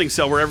just a holding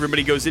cell where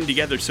everybody goes in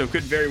together, so it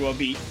could very well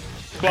be.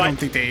 But I don't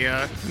think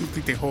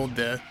they hold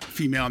the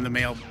female and the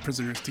male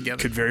prisoners together.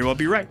 Could very well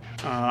be right.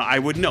 I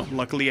wouldn't know.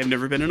 Luckily, I've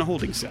never been in a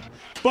holding cell.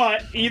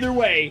 But either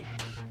way,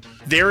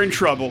 they're in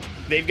trouble.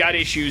 They've got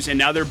issues, and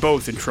now they're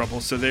both in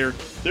trouble. So they're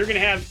going to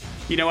have,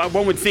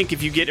 one would think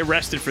if you get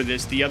arrested for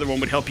this, the other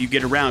one would help you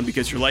get around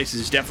because your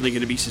license is definitely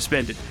going to be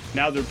suspended.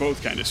 Now they're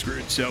both kind of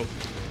screwed. So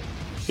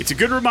it's a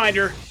good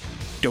reminder,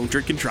 don't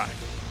drink and drive.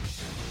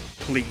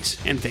 Please,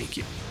 and thank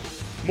you.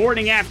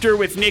 Morning After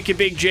with Nick and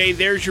Big J.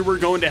 There's your We're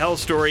Going to Hell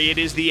story. It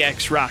is the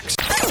X-Rocks.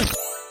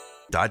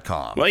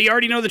 .com. Well, you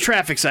already know the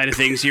traffic side of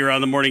things here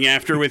on the Morning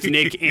After with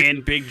Nick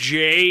and Big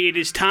J. It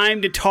is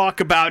time to talk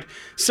about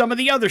some of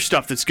the other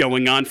stuff that's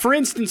going on. For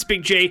instance,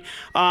 Big J,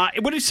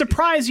 would it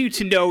surprise you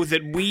to know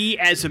that we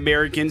as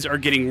Americans are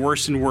getting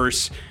worse and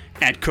worse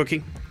at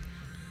cooking?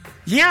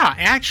 Yeah,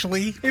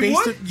 actually.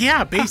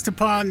 Based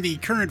upon the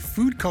current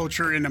food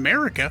culture in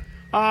America.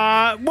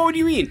 What do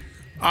you mean?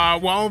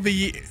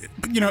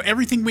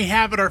 Everything we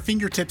have at our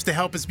fingertips to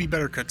help us be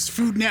better cooks.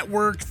 Food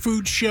Network,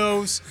 food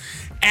shows,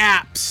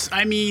 apps.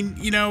 I mean,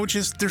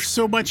 just there's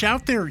so much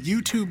out there.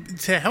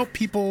 YouTube to help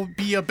people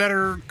be a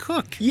better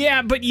cook.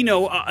 Yeah, but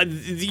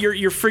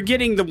you're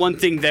forgetting the one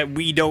thing that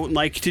we don't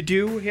like to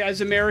do as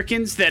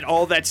Americans. That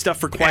all that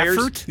stuff requires.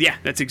 Effort? Yeah,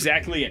 that's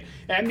exactly it.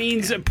 That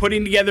means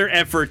putting together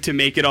effort to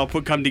make it all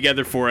come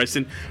together for us.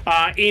 And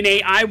in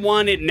a I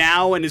want it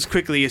now and as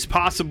quickly as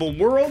possible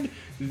world,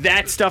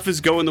 that stuff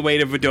is going the way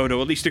of a dodo,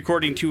 at least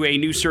according to a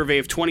new survey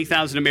of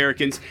 20,000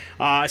 Americans,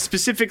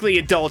 specifically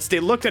adults.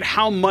 They looked at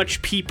how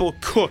much people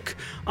cook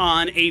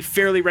on a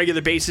fairly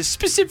regular basis,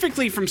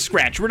 specifically from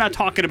scratch. We're not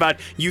talking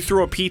about you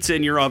throw a pizza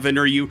in your oven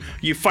or you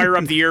fire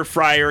up the air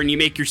fryer and you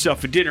make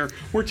yourself a dinner.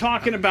 We're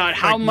talking about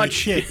how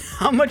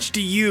much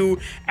do you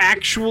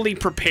actually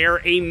prepare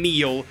a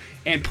meal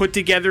and put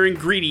together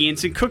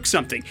ingredients and cook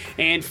something.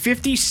 And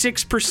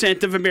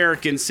 56% of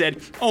Americans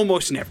said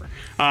almost never.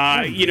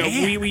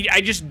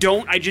 I just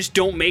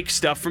don't make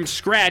stuff from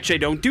scratch. I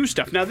don't do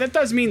stuff. Now that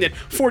does mean that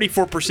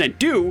 44%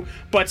 do,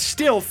 but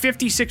still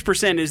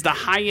 56% is the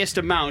highest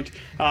amount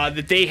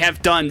that they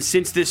have done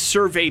since this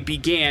survey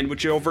began,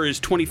 which over is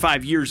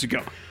 25 years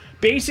ago.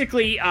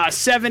 Basically,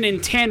 7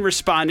 in 10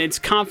 respondents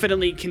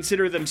confidently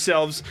consider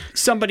themselves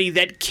somebody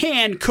that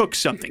can cook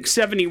something,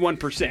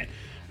 71%.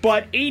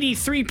 But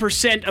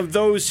 83% of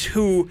those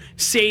who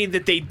say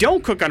that they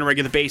don't cook on a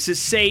regular basis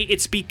say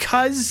it's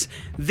because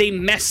they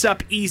mess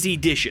up easy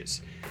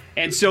dishes.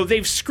 And so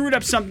they've screwed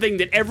up something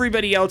that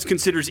everybody else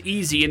considers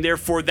easy, and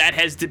therefore that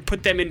has to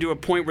put them into a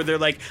point where they're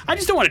like, I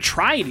just don't want to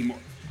try anymore.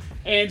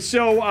 And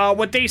so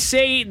what they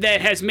say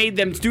that has made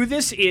them do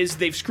this is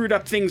they've screwed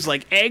up things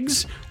like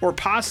eggs or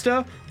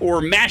pasta or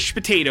mashed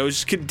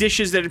potatoes,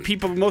 dishes that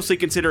people mostly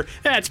consider,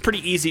 it's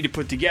pretty easy to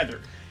put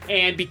together.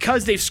 And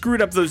because they've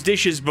screwed up those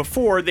dishes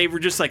before, they were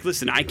just like,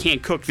 listen, I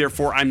can't cook,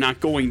 therefore I'm not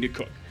going to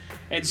cook.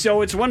 And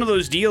so it's one of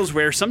those deals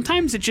where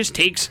sometimes it just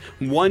takes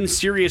one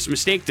serious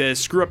mistake to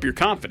screw up your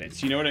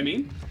confidence. You know what I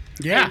mean?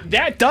 Yeah. And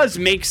that does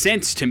make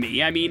sense to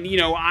me. I mean,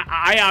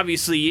 I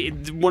obviously,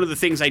 one of the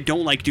things I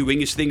don't like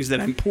doing is things that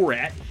I'm poor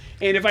at.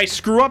 And if I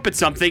screw up at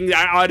something,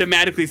 I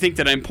automatically think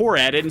that I'm poor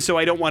at it, and so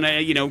I don't want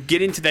to,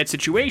 get into that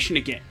situation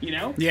again,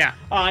 Yeah.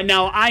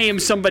 Now, I am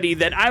somebody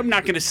that I'm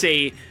not going to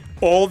say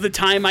all the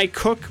time I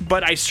cook,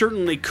 but I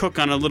certainly cook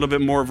on a little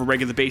bit more of a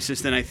regular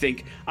basis than I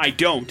think I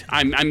don't.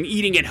 I'm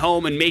eating at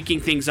home and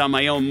making things on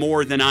my own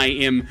more than I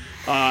am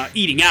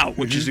eating out,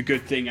 which is a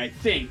good thing, I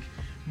think.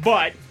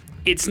 But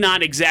it's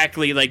not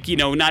exactly like,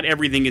 not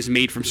everything is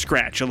made from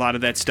scratch. A lot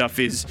of that stuff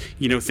is,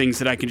 things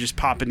that I can just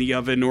pop in the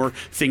oven or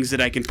things that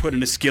I can put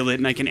in a skillet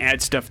and I can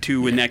add stuff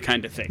to and that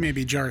kind of thing.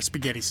 Maybe a jar of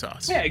spaghetti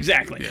sauce. Yeah,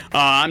 exactly. Yeah.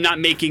 I'm not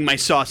making my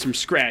sauce from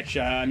scratch.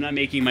 I'm not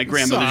making my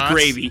grandmother's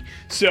gravy.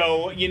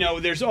 So,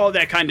 there's all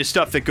that kind of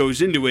stuff that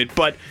goes into it.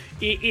 But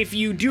if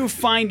you do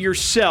find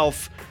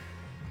yourself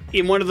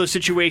in one of those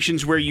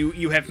situations where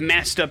you have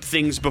messed up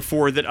things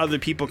before that other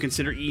people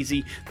consider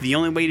easy, the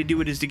only way to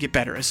do it is to get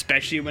better,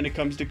 especially when it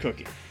comes to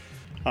cooking.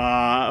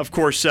 Of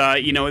course,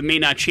 it may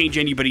not change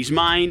anybody's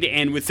mind,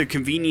 and with the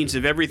convenience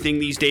of everything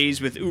these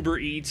days with Uber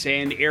Eats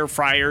and air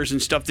fryers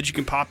and stuff that you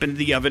can pop into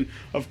the oven,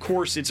 of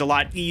course, it's a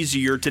lot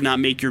easier to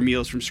not make your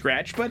meals from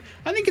scratch, but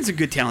I think it's a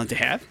good talent to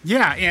have.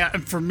 Yeah.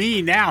 For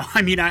me now,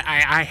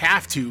 I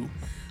have to.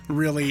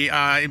 Really,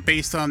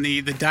 based on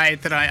the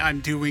diet that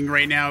I'm doing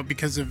right now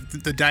because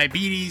of the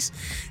diabetes,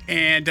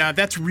 and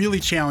that's really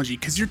challenging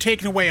because you're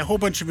taking away a whole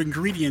bunch of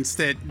ingredients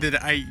that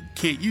I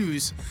can't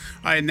use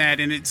in that,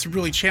 and it's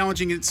really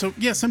challenging. And so,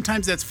 yeah,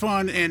 sometimes that's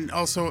fun and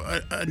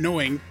also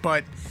annoying,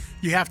 but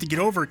you have to get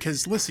over it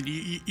because, listen,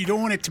 you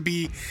don't want it to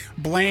be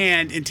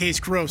bland and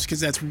taste gross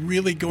because that's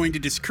really going to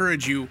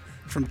discourage you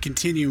from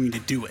continuing to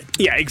do it.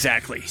 Yeah,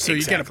 exactly. So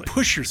you got to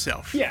push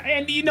yourself. Yeah,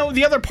 and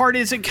the other part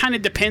is it kind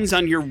of depends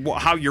on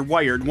how you're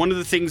wired. One of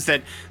the things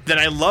that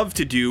I love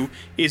to do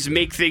is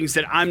make things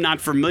that I'm not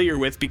familiar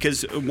with,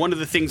 because one of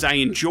the things I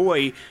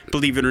enjoy,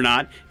 believe it or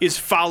not, is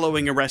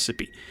following a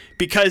recipe,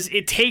 because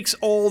it takes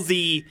all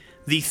the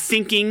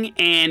thinking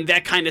and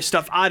that kind of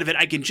stuff out of it.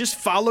 I can just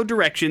follow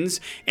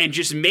directions and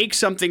just make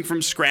something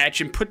from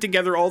scratch and put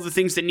together all the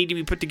things that need to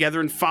be put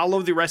together and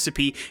follow the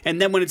recipe. And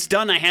then when it's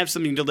done, I have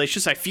something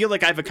delicious. I feel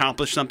like I've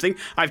accomplished something.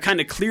 I've kind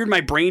of cleared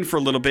my brain for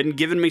a little bit and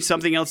given me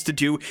something else to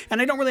do.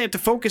 And I don't really have to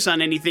focus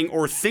on anything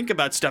or think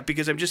about stuff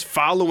because I'm just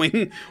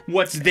following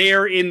what's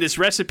there in this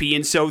recipe.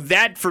 And so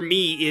that for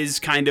me is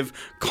kind of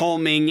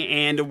calming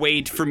and a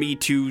way for me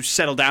to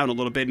settle down a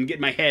little bit and get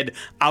my head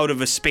out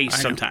of a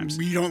space sometimes.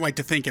 You don't like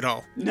to think at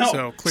all. No,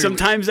 so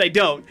sometimes I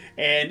don't,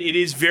 and it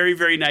is very,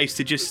 very nice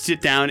to just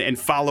sit down and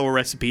follow a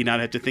recipe and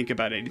not have to think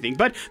about anything.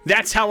 But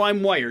that's how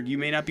I'm wired. You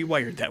may not be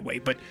wired that way,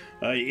 but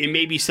it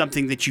may be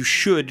something that you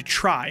should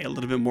try a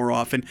little bit more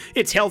often.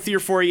 It's healthier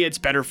for you, it's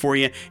better for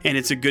you, and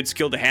it's a good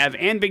skill to have.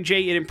 And Big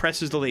J, it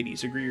impresses the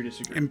ladies. Agree or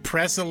disagree?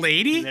 Impress a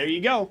lady? There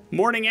you go.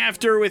 Morning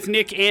After with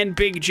Nick and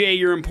Big J.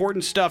 Your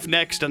important stuff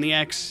next on the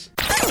X.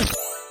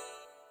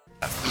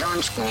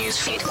 Launch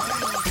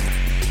newsfeed.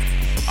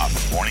 On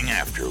the Morning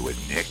After with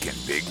Nick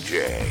and Big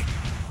J.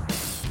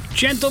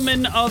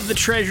 Gentlemen of the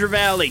Treasure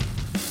Valley,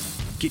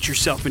 get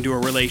yourself into a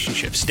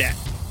relationship stat.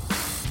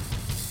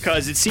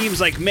 Because it seems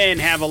like men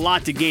have a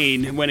lot to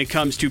gain when it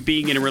comes to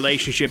being in a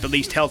relationship, at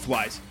least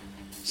health-wise.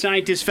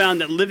 Scientists found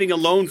that living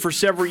alone for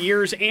several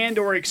years and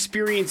or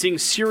experiencing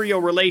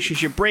serial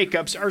relationship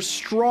breakups are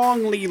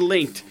strongly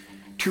linked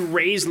to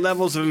raised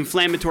levels of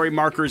inflammatory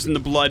markers in the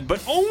blood,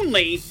 but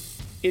only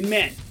in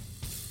men.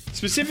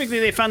 Specifically,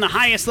 they found the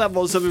highest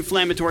levels of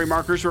inflammatory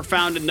markers were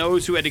found in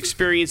those who had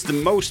experienced the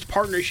most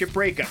partnership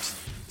breakups.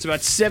 It's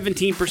about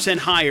 17%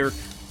 higher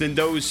than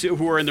those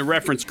who are in the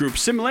reference group.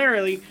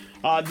 Similarly,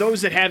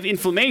 those that have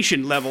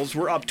inflammation levels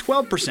were up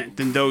 12%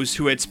 than those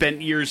who had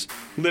spent years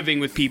living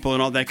with people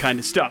and all that kind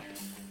of stuff.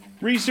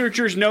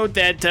 Researchers note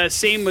that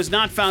same was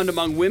not found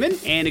among women,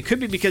 and it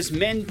could be because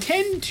men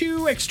tend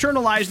to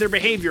externalize their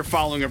behavior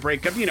following a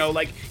breakup,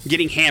 like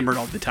getting hammered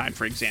all the time,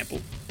 for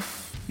example.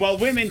 While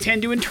women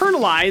tend to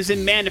internalize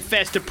and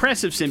manifest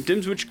depressive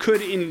symptoms, which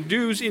could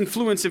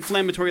influence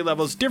inflammatory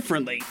levels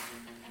differently.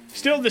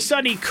 Still, the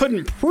study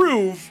couldn't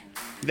prove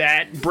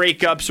that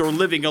breakups or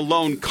living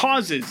alone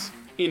causes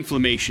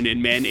inflammation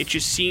in men. It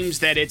just seems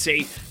that it's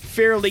a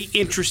fairly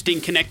interesting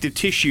connective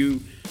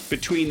tissue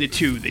between the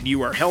two, that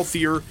you are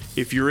healthier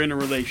if you're in a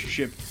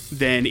relationship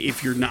than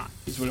if you're not,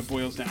 is what it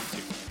boils down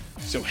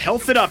to. So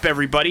health it up,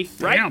 everybody,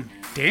 right?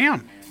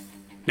 Damn.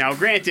 Now,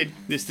 granted,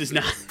 this does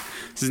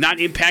not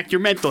impact your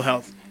mental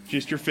health,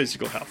 just your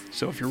physical health.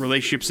 So if your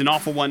relationship's an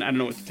awful one, I don't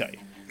know what to tell you.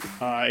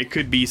 It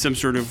could be some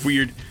sort of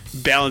weird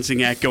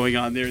balancing act going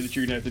on there that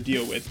you're going to have to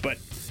deal with. But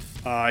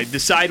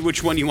decide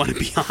which one you want to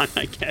be on,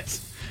 I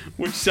guess.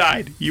 Which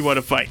side you want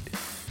to fight.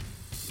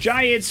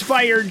 Giants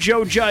fired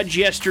Joe Judge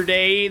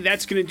yesterday.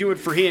 That's going to do it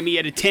for him. He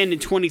had a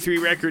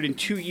 10-23 record in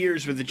 2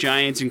 years with the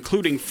Giants,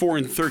 including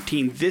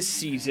 4-13 this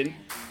season.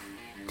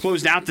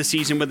 Closed out the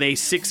season with a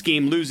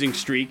 6-game losing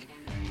streak.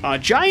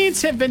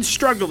 Giants have been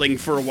struggling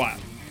for a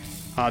while.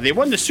 They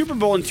won the Super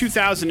Bowl in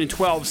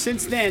 2012.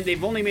 Since then,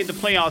 they've only made the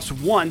playoffs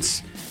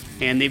once,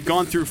 and they've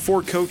gone through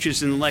 4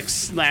 coaches in the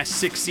last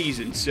 6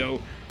 seasons.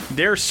 So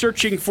they're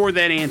searching for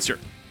that answer.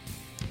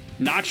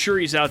 Not sure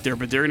he's out there,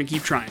 but they're going to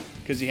keep trying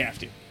because you have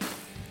to.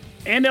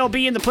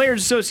 MLB and the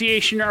Players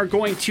Association are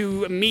going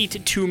to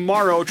meet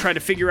tomorrow, try to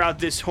figure out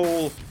this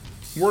whole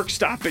work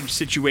stoppage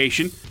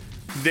situation.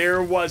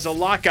 There was a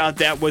lockout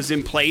that was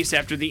in place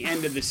after the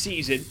end of the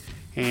season,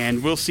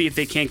 and we'll see if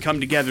they can't come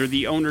together.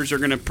 The owners are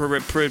going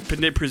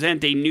to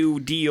present a new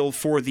deal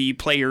for the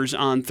players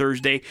on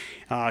Thursday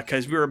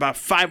because we're about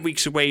 5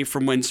 weeks away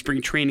from when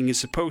spring training is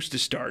supposed to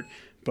start,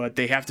 but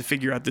they have to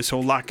figure out this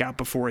whole lockout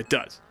before it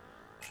does.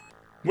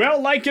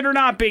 Well, like it or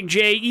not, Big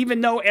J,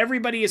 even though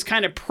everybody has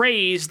kind of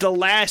praised the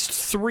last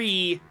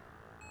 3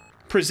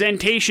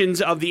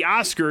 presentations of the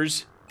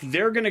Oscars,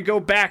 they're going to go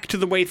back to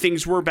the way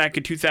things were back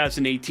in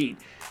 2018.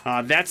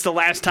 That's the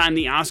last time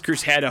the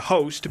Oscars had a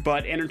host,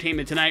 but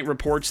Entertainment Tonight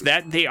reports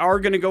that they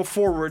are going to go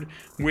forward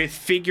with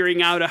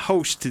figuring out a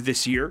host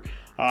this year.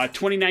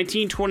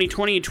 2019,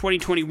 2020, and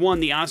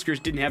 2021, the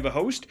Oscars didn't have a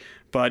host,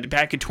 but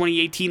back in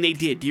 2018, they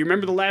did. Do you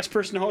remember the last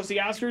person to host the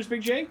Oscars,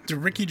 Big J?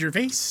 Ricky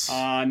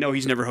Gervais? No,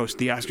 he's never hosted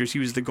the Oscars. He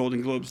was the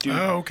Golden Globes dude.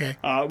 Oh, okay.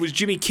 It was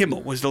Jimmy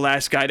Kimmel was the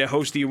last guy to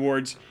host the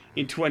awards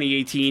in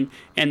 2018.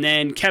 And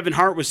then Kevin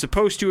Hart was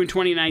supposed to in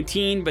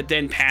 2019, but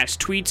then past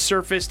tweets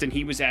surfaced, and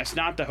he was asked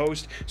not to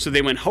host. So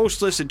they went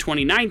hostless in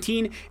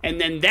 2019.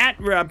 And then that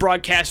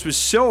broadcast was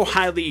so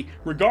highly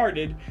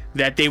regarded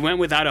that they went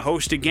without a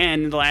host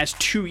again in the last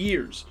 2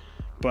 years.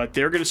 But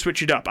they're going to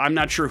switch it up. I'm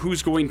not sure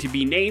who's going to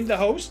be named the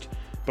host,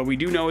 but we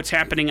do know it's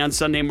happening on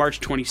Sunday, March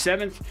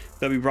 27th.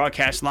 They'll be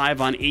broadcast live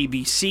on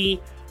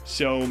ABC.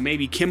 So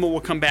maybe Kimmel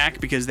will come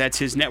back because that's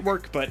his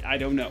network, but I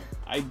don't know.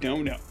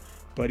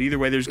 But either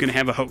way, there's going to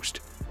have a host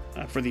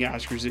for the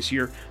Oscars this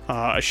year,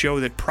 a show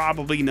that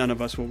probably none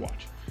of us will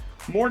watch.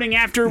 Morning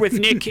After with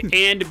Nick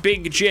and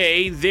Big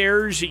J.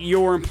 There's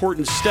your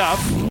important stuff.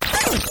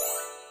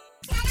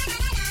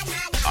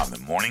 On the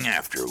Morning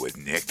After with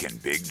Nick and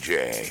Big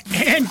J.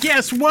 And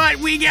guess what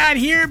we got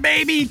here,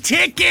 baby?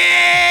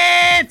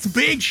 Tickets!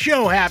 Big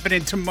show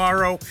happening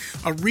tomorrow.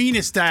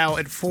 Arena style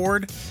at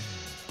Ford,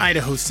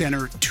 Idaho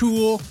Center.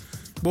 Tool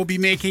will be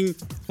making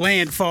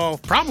landfall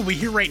probably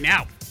here right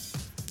now.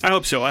 I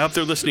hope so. I hope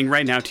they're listening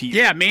right now to you.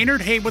 Yeah,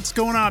 Maynard, hey, what's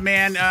going on,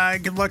 man?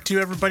 Good luck to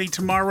everybody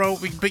tomorrow.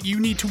 But you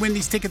need to win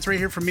these tickets right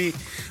here from me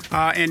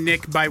and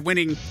Nick by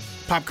winning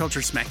Pop Culture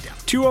Smackdown.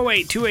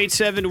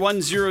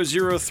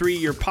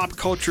 208-287-1003. Your pop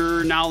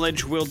culture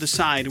knowledge will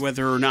decide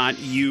whether or not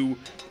you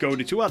go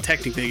to Tool. Well,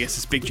 technically, I guess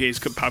it's Big J's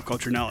pop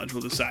culture knowledge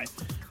will decide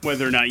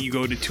whether or not you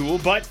go to Tool.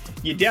 But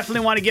you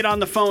definitely want to get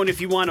on the phone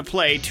if you want to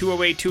play.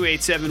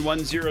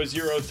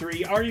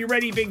 208-287-1003. Are you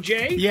ready, Big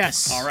J?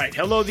 Yes. All right.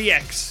 Hello, the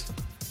X.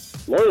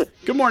 Morning.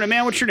 Good morning,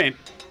 man. What's your name?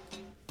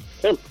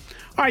 Tim.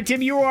 All right,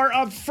 Tim, you are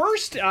up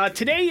first.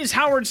 Today is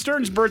Howard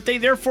Stern's birthday,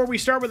 therefore we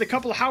start with a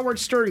couple of Howard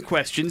Stern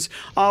questions.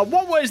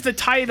 What was the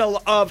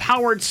title of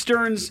Howard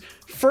Stern's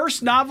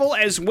first novel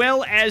as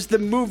well as the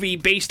movie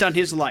based on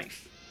his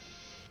life?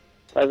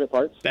 Private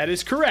Parts. That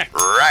is correct.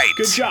 Right.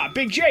 Good job.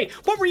 Big J,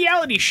 what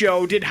reality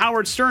show did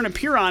Howard Stern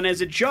appear on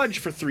as a judge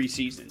for 3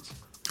 seasons?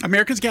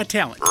 America's Got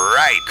Talent.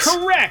 Right.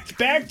 Correct.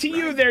 Back to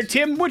you there,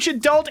 Tim. Which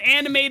adult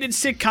animated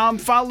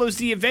sitcom follows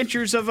the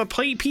adventures of a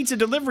pizza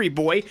delivery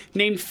boy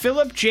named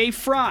Philip J.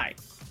 Fry?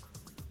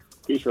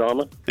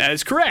 Futurama. That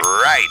is correct.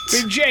 Right.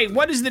 Big J,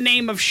 what is the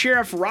name of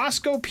Sheriff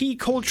Roscoe P.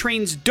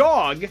 Coltrane's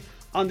dog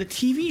on the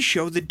TV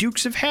show The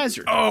Dukes of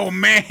Hazzard? Oh,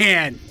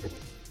 man.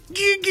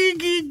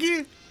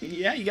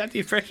 Yeah, you got the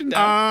impression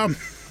down.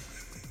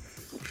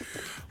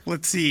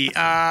 Let's see.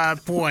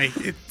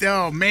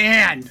 Oh,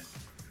 man.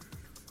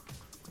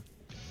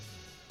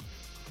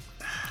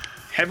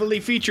 heavily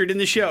featured in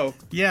the show.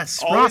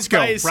 Yes, Always by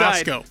Roscoe. his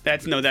side.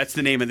 Roscoe. That's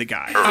the name of the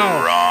guy.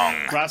 Wrong.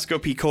 Roscoe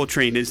P.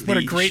 Coltrane is What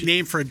a great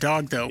name for a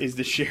dog, though. is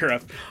the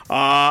sheriff.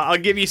 I'll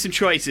give you some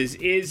choices.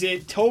 Is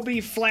it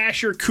Toby,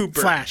 Flash, or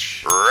Cooper?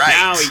 Flash. Right.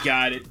 Now he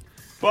got it.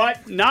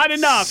 But not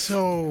enough.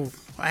 So,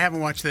 I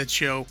haven't watched that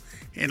show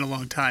in a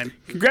long time.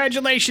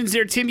 Congratulations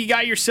there, Tim. You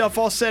got yourself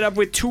all set up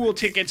with Tool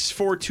tickets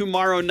for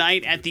tomorrow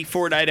night at the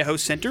Ford Idaho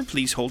Center.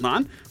 Please hold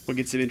on. We'll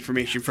get some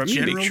information from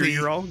you. Make sure Generally-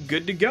 you're all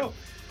good to go.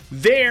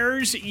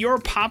 There's your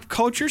Pop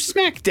Culture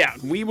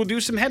Smackdown. We will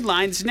do some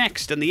headlines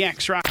next on the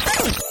X Rock.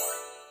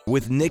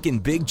 With Nick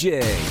and Big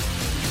J.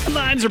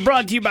 Headlines are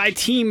brought to you by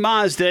Team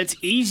Mazda. It's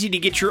easy to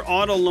get your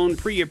auto loan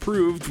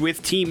pre-approved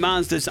with Team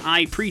Mazda's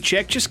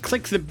iPreCheck. Just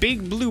click the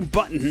big blue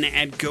button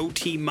at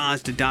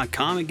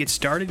goteammazda.com and get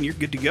started, and you're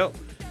good to go.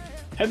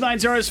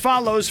 Headlines are as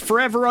follows.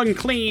 Forever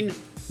unclean.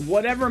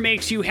 Whatever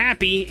makes you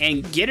happy,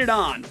 and get it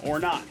on or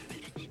not.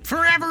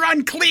 Forever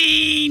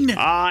unclean!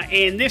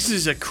 And this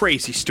is a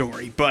crazy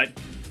story, but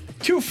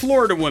 2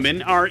 Florida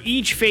women are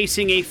each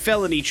facing a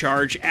felony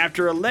charge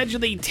after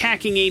allegedly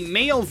attacking a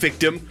male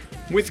victim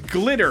with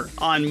glitter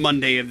on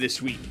Monday of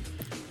this week.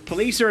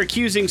 Police are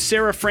accusing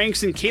Sarah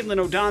Franks and Caitlin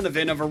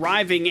O'Donovan of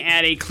arriving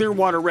at a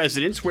Clearwater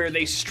residence where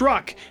they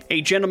struck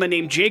a gentleman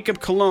named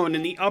Jacob Colon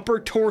in the upper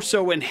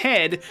torso and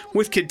head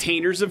with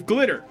containers of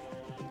glitter.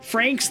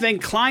 Franks then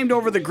climbed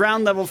over the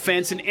ground level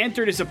fence and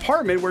entered his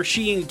apartment, where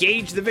she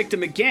engaged the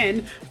victim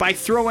again by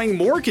throwing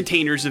more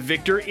containers of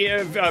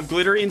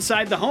glitter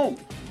inside the home.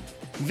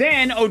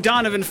 Then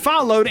O'Donovan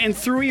followed and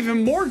threw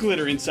even more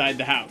glitter inside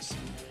the house.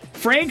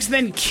 Franks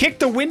then kicked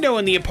the window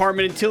in the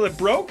apartment until it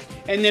broke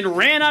and then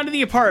ran out of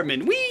the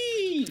apartment.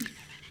 Whee!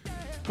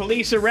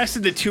 Police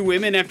arrested the 2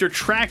 women after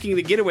tracking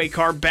the getaway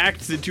car back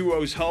to the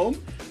duo's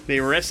home.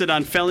 They were arrested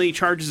on felony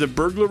charges of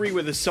burglary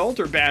with assault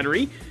or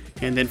battery.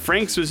 And then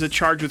Franks was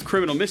charged with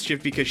criminal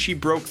mischief because she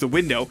broke the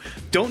window.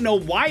 Don't know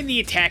why the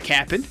attack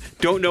happened.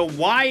 Don't know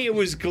why it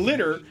was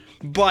glitter,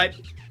 but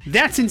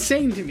that's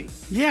insane to me.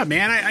 Yeah,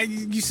 man, I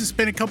used to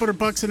spend a couple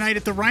 $100 a night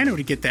at the Rhino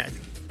to get that.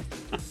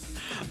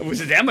 Was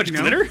it that much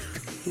glitter?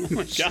 Oh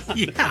my god.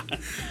 Yeah,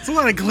 it's a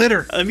lot of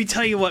glitter. Let me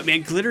tell you what,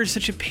 man. Glitter is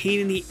such a pain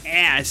in the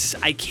ass.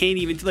 I can't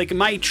even... Like,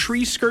 my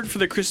tree skirt for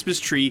the Christmas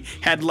tree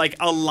had, like,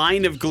 a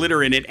line of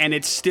glitter in it, and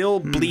it's still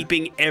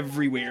bleeping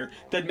everywhere.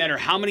 Doesn't matter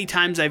how many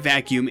times I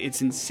vacuum.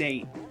 It's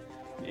insane.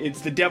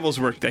 It's the devil's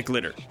work, that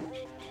glitter.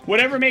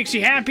 Whatever makes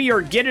you happy,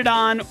 or get it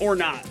on or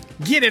not.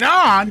 Get it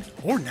on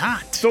or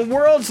not. The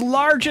world's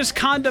largest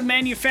condom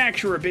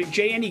manufacturer, Big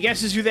J. Any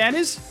guesses who that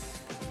is?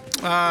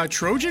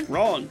 Trojan?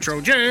 Wrong.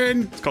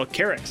 Trojan. It's called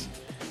Carex.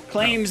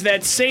 Claims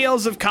that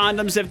sales of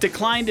condoms have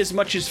declined as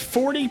much as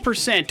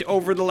 40%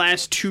 over the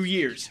last 2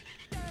 years.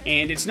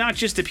 And it's not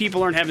just that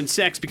people aren't having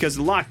sex because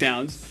of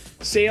lockdowns.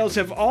 Sales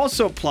have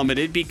also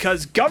plummeted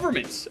because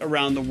governments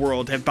around the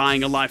world have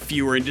buying a lot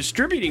fewer and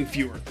distributing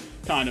fewer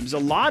condoms. A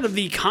lot of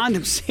the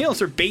condom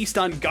sales are based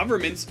on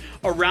governments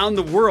around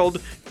the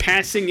world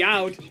passing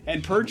out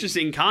and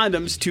purchasing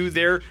condoms to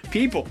their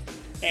people.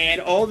 And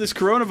all this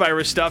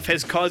coronavirus stuff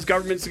has caused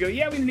governments to go,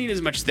 yeah, we don't need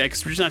as much of that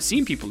because we're just not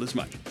seeing people as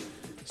much.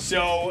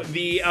 So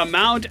the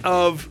amount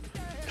of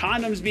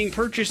condoms being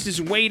purchased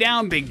is way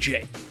down, Big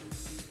J.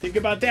 Think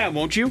about that,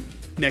 won't you?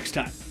 Next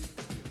time.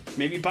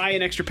 Maybe buy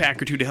an extra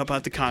pack or 2 to help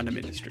out the condom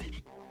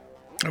industry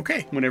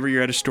Okay. whenever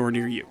you're at a store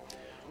near you.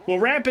 We'll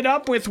wrap it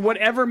up with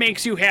whatever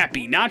makes you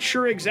happy. Not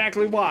sure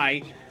exactly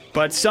why,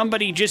 but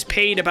somebody just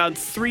paid about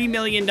 $3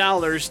 million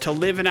to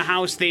live in a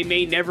house they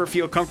may never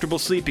feel comfortable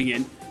sleeping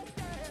in.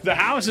 The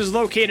house is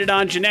located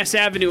on Jeunesse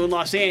Avenue in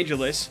Los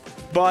Angeles,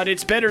 but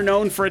it's better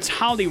known for its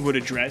Hollywood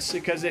address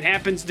because it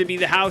happens to be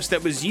the house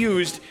that was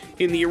used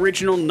in the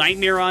original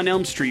Nightmare on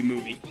Elm Street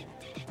movie.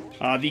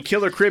 The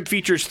killer crib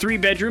features 3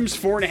 bedrooms,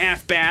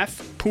 4.5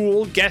 bath,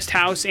 pool, guest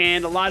house,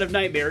 and a lot of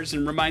nightmares,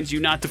 and reminds you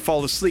not to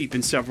fall asleep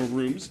in several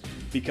rooms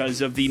because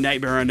of the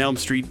Nightmare on Elm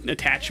Street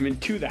attachment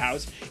to the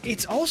house.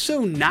 It's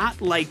also not,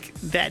 like,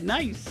 that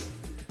nice.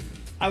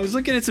 I was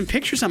looking at some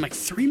pictures, I'm like,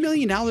 $3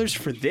 million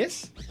for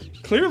this?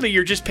 Clearly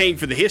you're just paying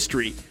for the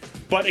history.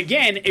 But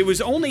again, it was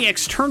only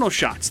external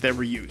shots that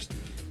were used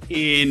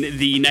in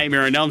the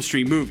Nightmare on Elm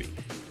Street movie.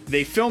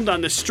 They filmed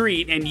on the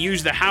street and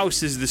used the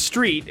house as the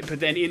street, but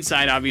then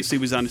inside obviously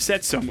was on a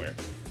set somewhere.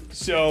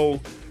 So,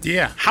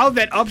 Yeah. how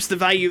that ups the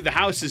value of the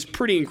house is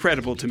pretty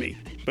incredible to me.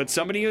 But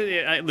somebody,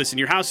 listen,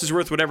 your house is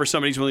worth whatever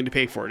somebody's willing to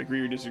pay for it.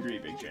 Agree or disagree,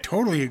 Big J?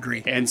 Totally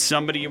agree. And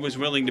somebody was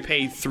willing to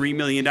pay $3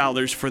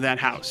 million for that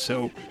house.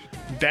 So,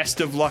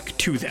 best of luck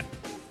to them.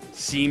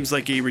 Seems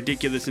like a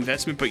ridiculous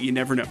investment, but you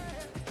never know.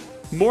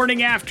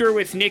 Morning After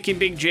with Nick and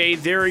Big J.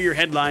 There are your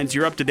headlines.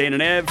 You're up to date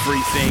on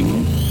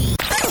everything.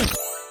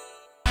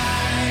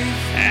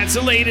 That's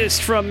the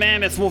latest from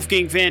Mammoth.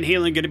 Wolfgang Van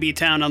Halen going to be in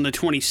town on the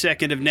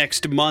 22nd of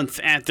next month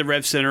at the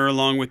Rev Center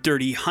along with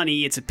Dirty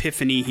Honey. It's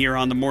Epiphany here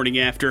on the Morning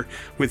After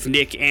with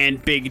Nick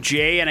and Big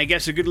J. And I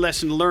guess a good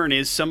lesson to learn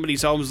is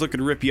somebody's always looking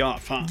to rip you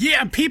off, huh?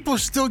 Yeah, people are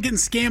still getting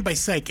scammed by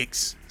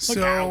psychics. Look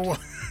So out.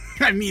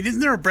 I mean,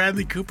 isn't there a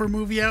Bradley Cooper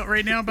movie out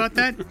right now about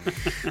that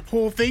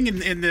whole thing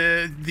and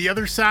the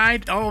other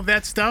side, all of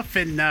that stuff?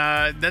 And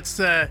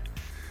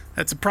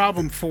that's a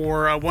problem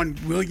for one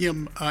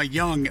William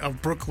Young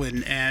of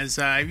Brooklyn, as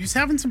he was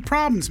having some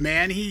problems,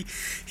 man. He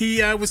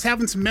was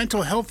having some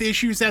mental health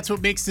issues. That's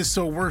what makes this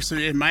so worse,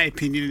 in my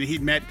opinion. And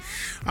he'd met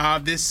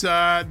this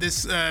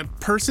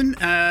person.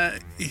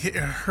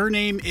 Her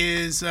name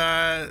is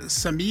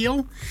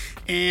Samiel,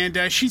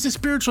 and she's a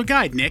spiritual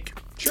guide, Nick.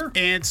 Sure.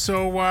 And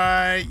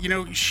so,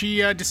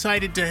 she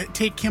decided to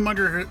take him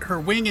under her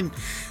wing and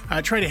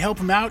try to help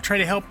him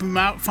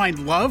out,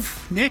 find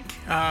love, Nick,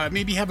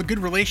 maybe have a good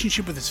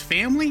relationship with his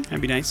family.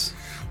 That'd be nice.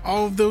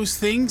 All of those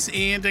things.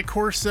 And, of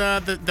course,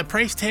 the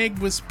price tag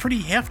was pretty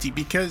hefty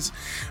because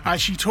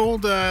she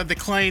told the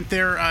client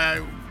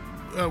there,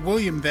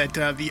 William, that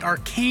the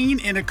arcane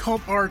and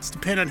occult arts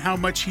depend on how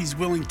much he's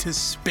willing to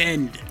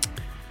spend.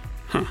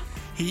 Huh.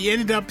 He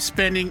ended up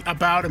spending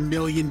about $1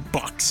 million.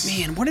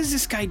 Man, what does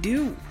this guy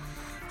do?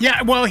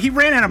 Yeah, well, he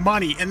ran out of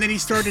money, and then he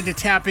started to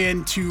tap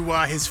into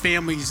his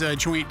family's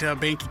joint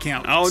bank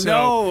account. Oh, So,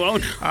 no.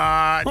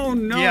 Oh,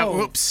 no. Yeah,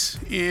 whoops.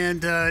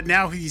 And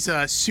now he's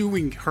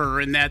suing her,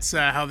 and that's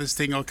how this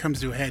thing all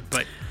comes to a head.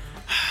 But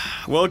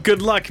Well,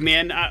 good luck,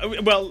 man.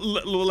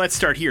 Let's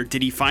start here.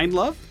 Did he find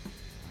love?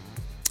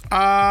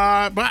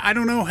 but I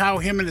don't know how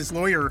him and his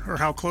lawyer, or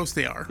how close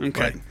they are. Okay.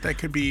 But that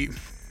could be...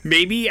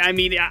 Maybe. I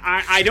mean,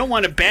 I don't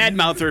want to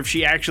badmouth her if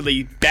she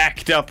actually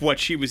backed up what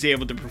she was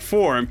able to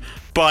perform,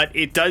 but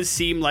it does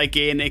seem like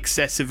an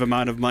excessive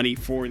amount of money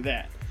for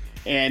that.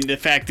 And the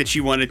fact that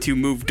she wanted to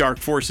move dark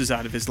forces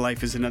out of his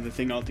life is another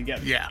thing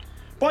altogether. Yeah.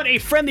 But a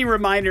friendly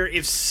reminder,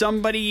 if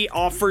somebody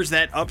offers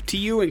that up to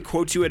you and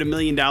quotes you at $1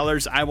 million,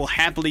 I will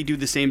happily do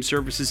the same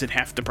services at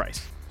half the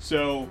price.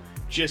 So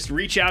just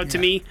reach out to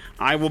me.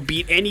 I will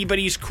beat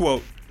anybody's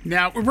quote.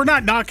 Now, we're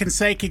not knocking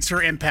psychics or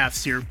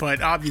empaths here,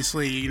 but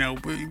obviously,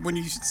 when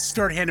you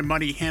start handing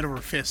money hand over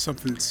fist,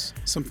 something's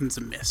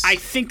amiss. I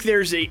think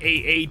there's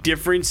a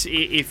difference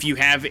if you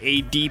have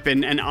a deep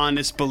and an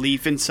honest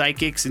belief in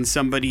psychics and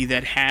somebody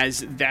that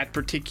has that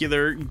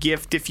particular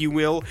gift, if you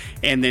will,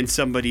 and then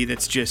somebody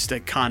that's just a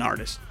con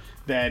artist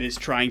that is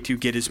trying to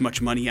get as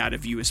much money out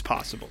of you as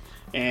possible.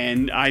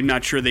 And I'm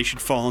not sure they should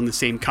fall in the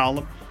same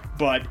column,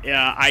 but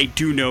I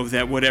do know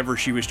that whatever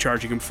she was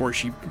charging him for,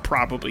 she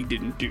probably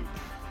didn't do,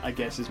 I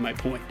guess, is my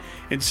point.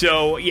 And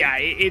so, yeah,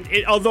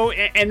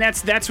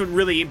 that's what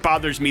really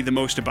bothers me the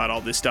most about all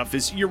this stuff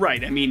is, you're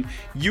right. I mean,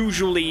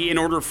 usually in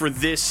order for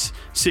this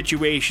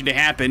situation to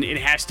happen, it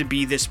has to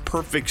be this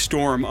perfect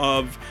storm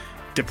of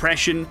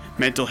depression,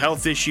 mental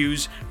health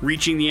issues,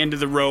 reaching the end of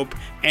the rope,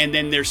 and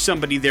then there's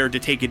somebody there to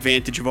take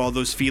advantage of all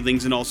those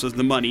feelings and also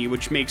the money,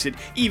 which makes it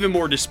even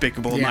more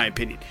despicable, in my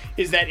opinion,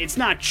 is that it's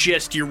not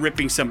just you're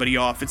ripping somebody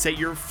off, it's that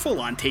you're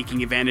full-on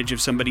taking advantage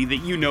of somebody that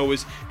you know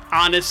is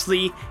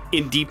honestly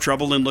in deep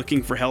trouble and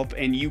looking for help,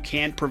 and you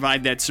can't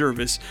provide that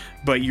service,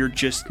 but you're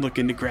just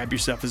looking to grab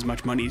yourself as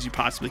much money as you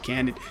possibly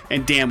can,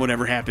 and damn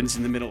whatever happens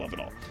in the middle of it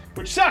all.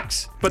 Which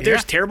sucks, but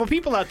there's terrible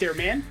people out there,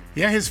 man.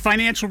 Yeah, his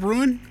financial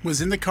ruin was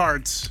in the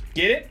cards.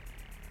 Get it?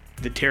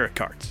 The tarot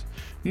cards.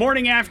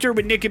 Morning After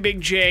with Nick and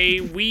Big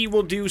J. We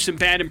will do some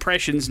bad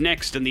impressions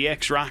next on the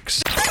X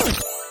Rocks.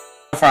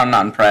 I'm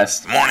not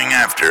impressed. Morning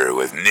After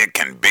with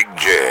Nick and Big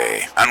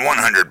J on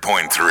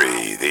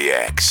 100.3 The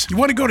X. You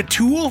want to go to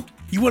Tool?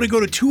 You want to go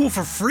to Tool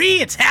for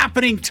free? It's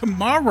happening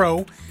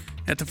tomorrow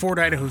at the Ford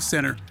Idaho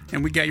Center,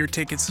 and we got your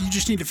tickets. You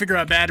just need to figure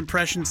out bad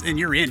impressions, and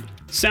you're in.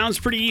 Sounds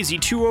pretty easy.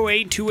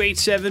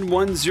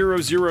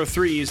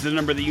 208-287-1003 is the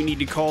number that you need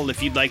to call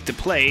if you'd like to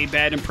play.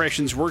 Bad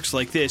Impressions works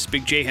like this.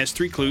 Big J has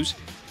 3 clues.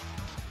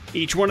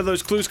 Each one of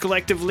those clues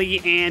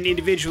collectively and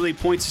individually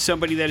points to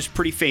somebody that is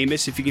pretty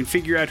famous. If you can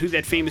figure out who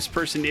that famous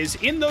person is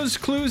in those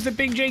clues that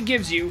Big J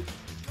gives you,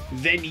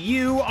 then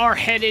you are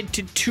headed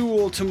to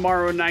Tool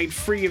tomorrow night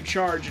free of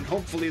charge, and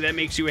hopefully that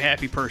makes you a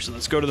happy person.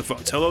 Let's go to the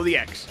phones. Hello, the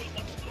X.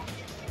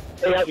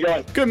 Hey, how's it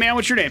going? Good, man.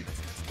 What's your name?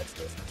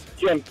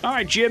 Jim. All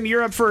right, Jim,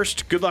 you're up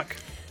first. Good luck.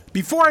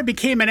 Before I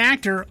became an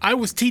actor, I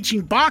was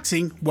teaching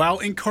boxing while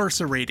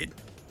incarcerated.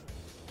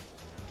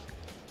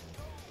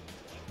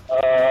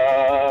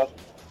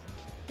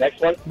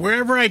 Next one.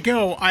 Wherever I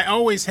go, I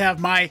always have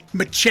my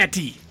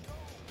machete.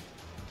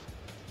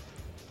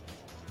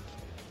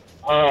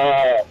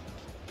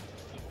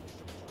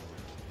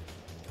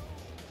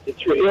 It's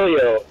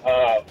Trujillo.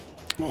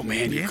 Oh,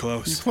 man, you're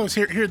close. You're close.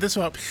 Here, this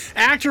one up.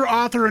 Actor,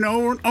 author, and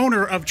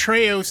owner of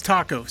Trejo's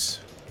Tacos.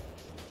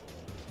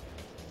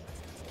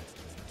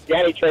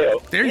 Danny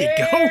Trejo. There you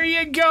go. There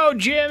you go,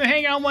 Jim.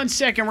 Hang on one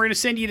second. We're going to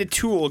send you to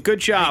Tool. Good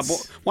job.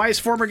 Why is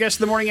former guest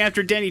of the morning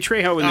after Danny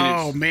Trejo in the news?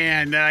 Oh,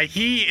 man.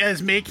 He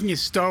is making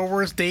his Star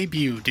Wars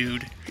debut,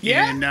 dude.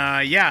 Yeah? And,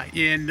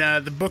 in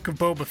the Book of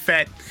Boba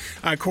Fett.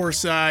 Of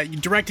course,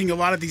 directing a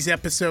lot of these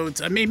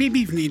episodes. Maybe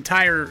even the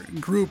entire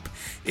group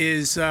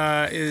is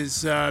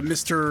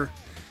Mr.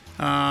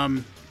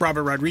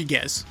 Robert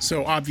Rodriguez.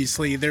 So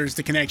obviously there's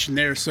the connection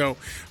there. So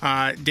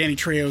Danny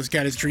Trejo's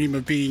got his dream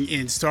of being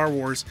in Star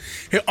Wars.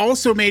 He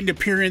also made an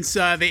appearance.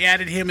 They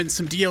added him in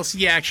some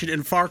DLC action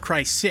in Far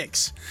Cry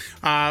 6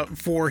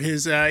 for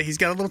his. He's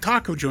got a little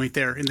taco joint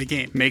there in the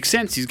game. Makes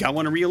sense. He's got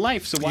one in real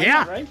life, so why Yeah.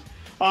 not, right?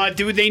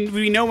 Do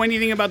we know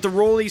anything about the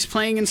role he's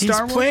playing in Star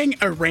Wars? He's playing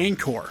a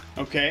Rancor.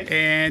 Okay.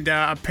 And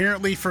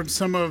apparently, from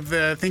some of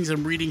the things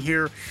I'm reading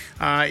here,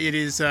 it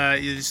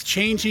is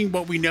changing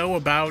what we know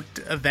about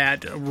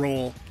that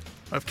role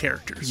of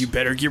characters. You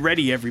better get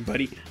ready,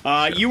 everybody.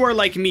 You are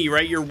like me,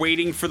 right? You're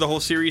waiting for the whole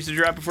series to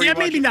drop before you watch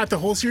maybe it? not the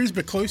whole series,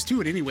 but close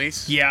to it,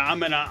 anyways. Yeah, I'm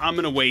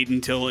gonna wait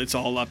until it's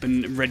all up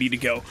and ready to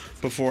go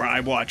before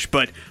I watch.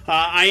 But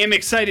I am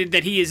excited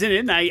that he is in it.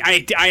 And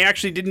I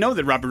actually didn't know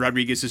that Robert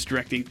Rodriguez is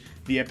directing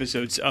the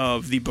episodes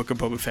of the Book of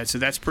Boba Fett, so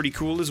that's pretty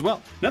cool as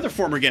well. Another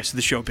former guest of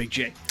the show, Big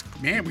J.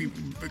 Man, we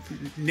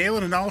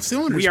nailing it all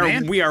cylinders,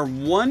 man. We are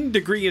 1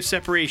 degree of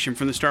separation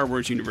from the Star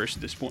Wars universe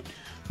at this point.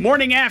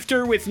 Morning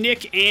After with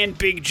Nick and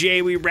Big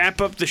J. We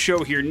wrap up the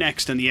show here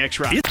next on the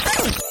X-Rock.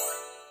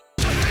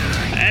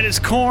 That is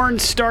Korn,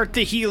 Start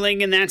the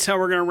Healing, and that's how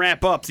we're going to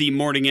wrap up the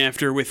Morning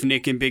After with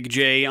Nick and Big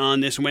J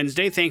on this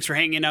Wednesday. Thanks for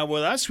hanging out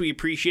with us. We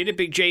appreciate it.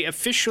 Big J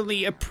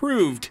officially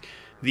approved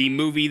the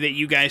movie that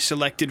you guys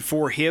selected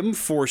for him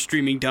for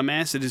Streaming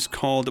Dumbass. It is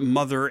called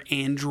Mother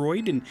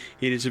Android, and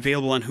it is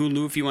available on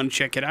Hulu if you want to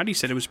check it out. He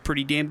said it was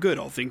pretty damn good,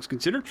 all things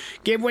considered.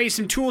 Gave away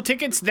some Tool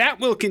tickets. That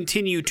will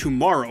continue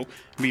tomorrow.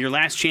 It'll be your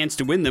last chance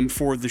to win them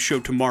for the show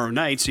tomorrow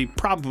night, so you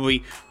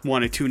probably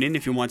want to tune in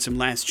if you want some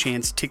last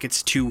chance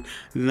tickets to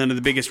one of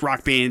the biggest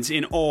rock bands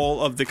in all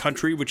of the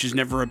country, which is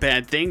never a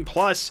bad thing.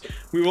 Plus,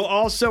 we will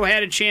also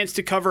had a chance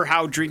to cover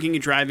how drinking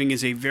and driving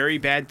is a very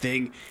bad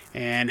thing,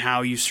 and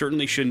how you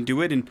certainly shouldn't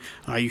do it, and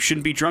you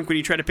shouldn't be drunk when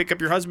you try to pick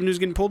up your husband who's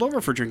getting pulled over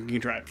for drinking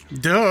and driving.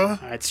 Duh.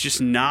 It's just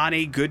not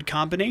a good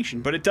combination,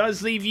 but it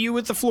does leave you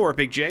with the floor,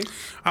 Big J.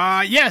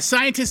 Yeah,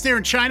 scientists there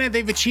in China,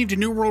 they've achieved a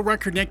new world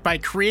record, Nick, by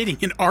creating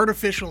an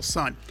artificial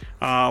sun.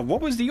 What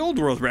was the old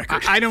world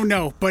record? I don't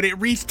know, but it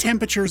reached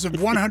temperatures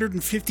of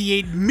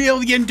 158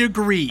 million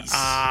degrees.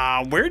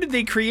 Where did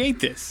they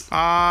create this?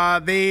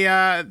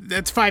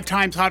 That's 5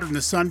 times hotter than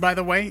the sun, by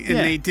the way, and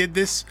Yeah. they did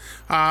this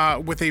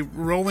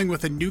rolling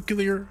with a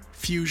nuclear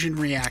fusion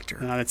reactor.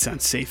 That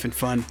sounds safe and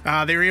fun.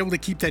 They were able to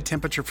keep that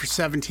temperature for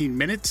 17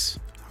 minutes.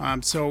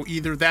 So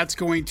either that's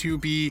going to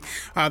be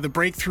the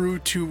breakthrough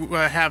to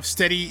have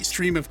steady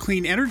stream of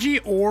clean energy,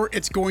 or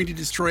it's going to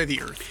destroy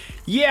the Earth.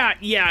 Yeah,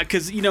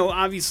 because,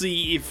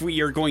 obviously if we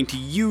are going to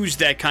use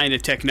that kind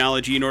of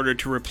technology in order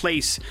to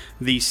replace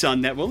the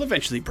sun, that will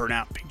eventually burn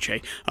out, Big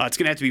J. It's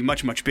going to have to be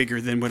much, much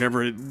bigger than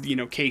whatever,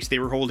 case they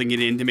were holding it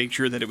in to make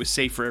sure that it was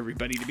safe for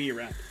everybody to be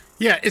around.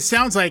 Yeah, it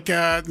sounds like,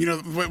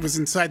 what was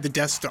inside the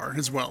Death Star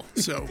as well.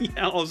 So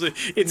Yeah, also,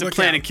 it's a Look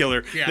planet out.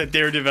 killer Yeah. that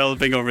they're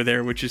developing over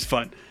there, which is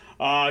fun.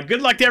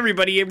 Good luck to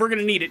everybody. We're going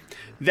to need it.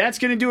 That's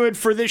going to do it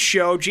for this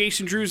show.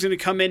 Jason Drew's going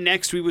to come in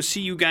next. We will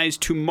see you guys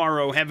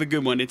tomorrow. Have a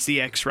good one. It's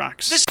the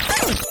X-Rocks.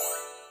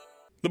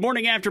 The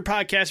Morning After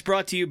podcast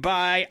brought to you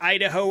by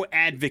Idaho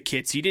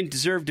Advocates. You didn't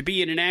deserve to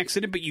be in an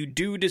accident, but you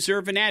do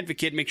deserve an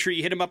advocate. Make sure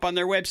you hit them up on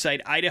their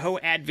website,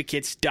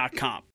 idahoadvocates.com.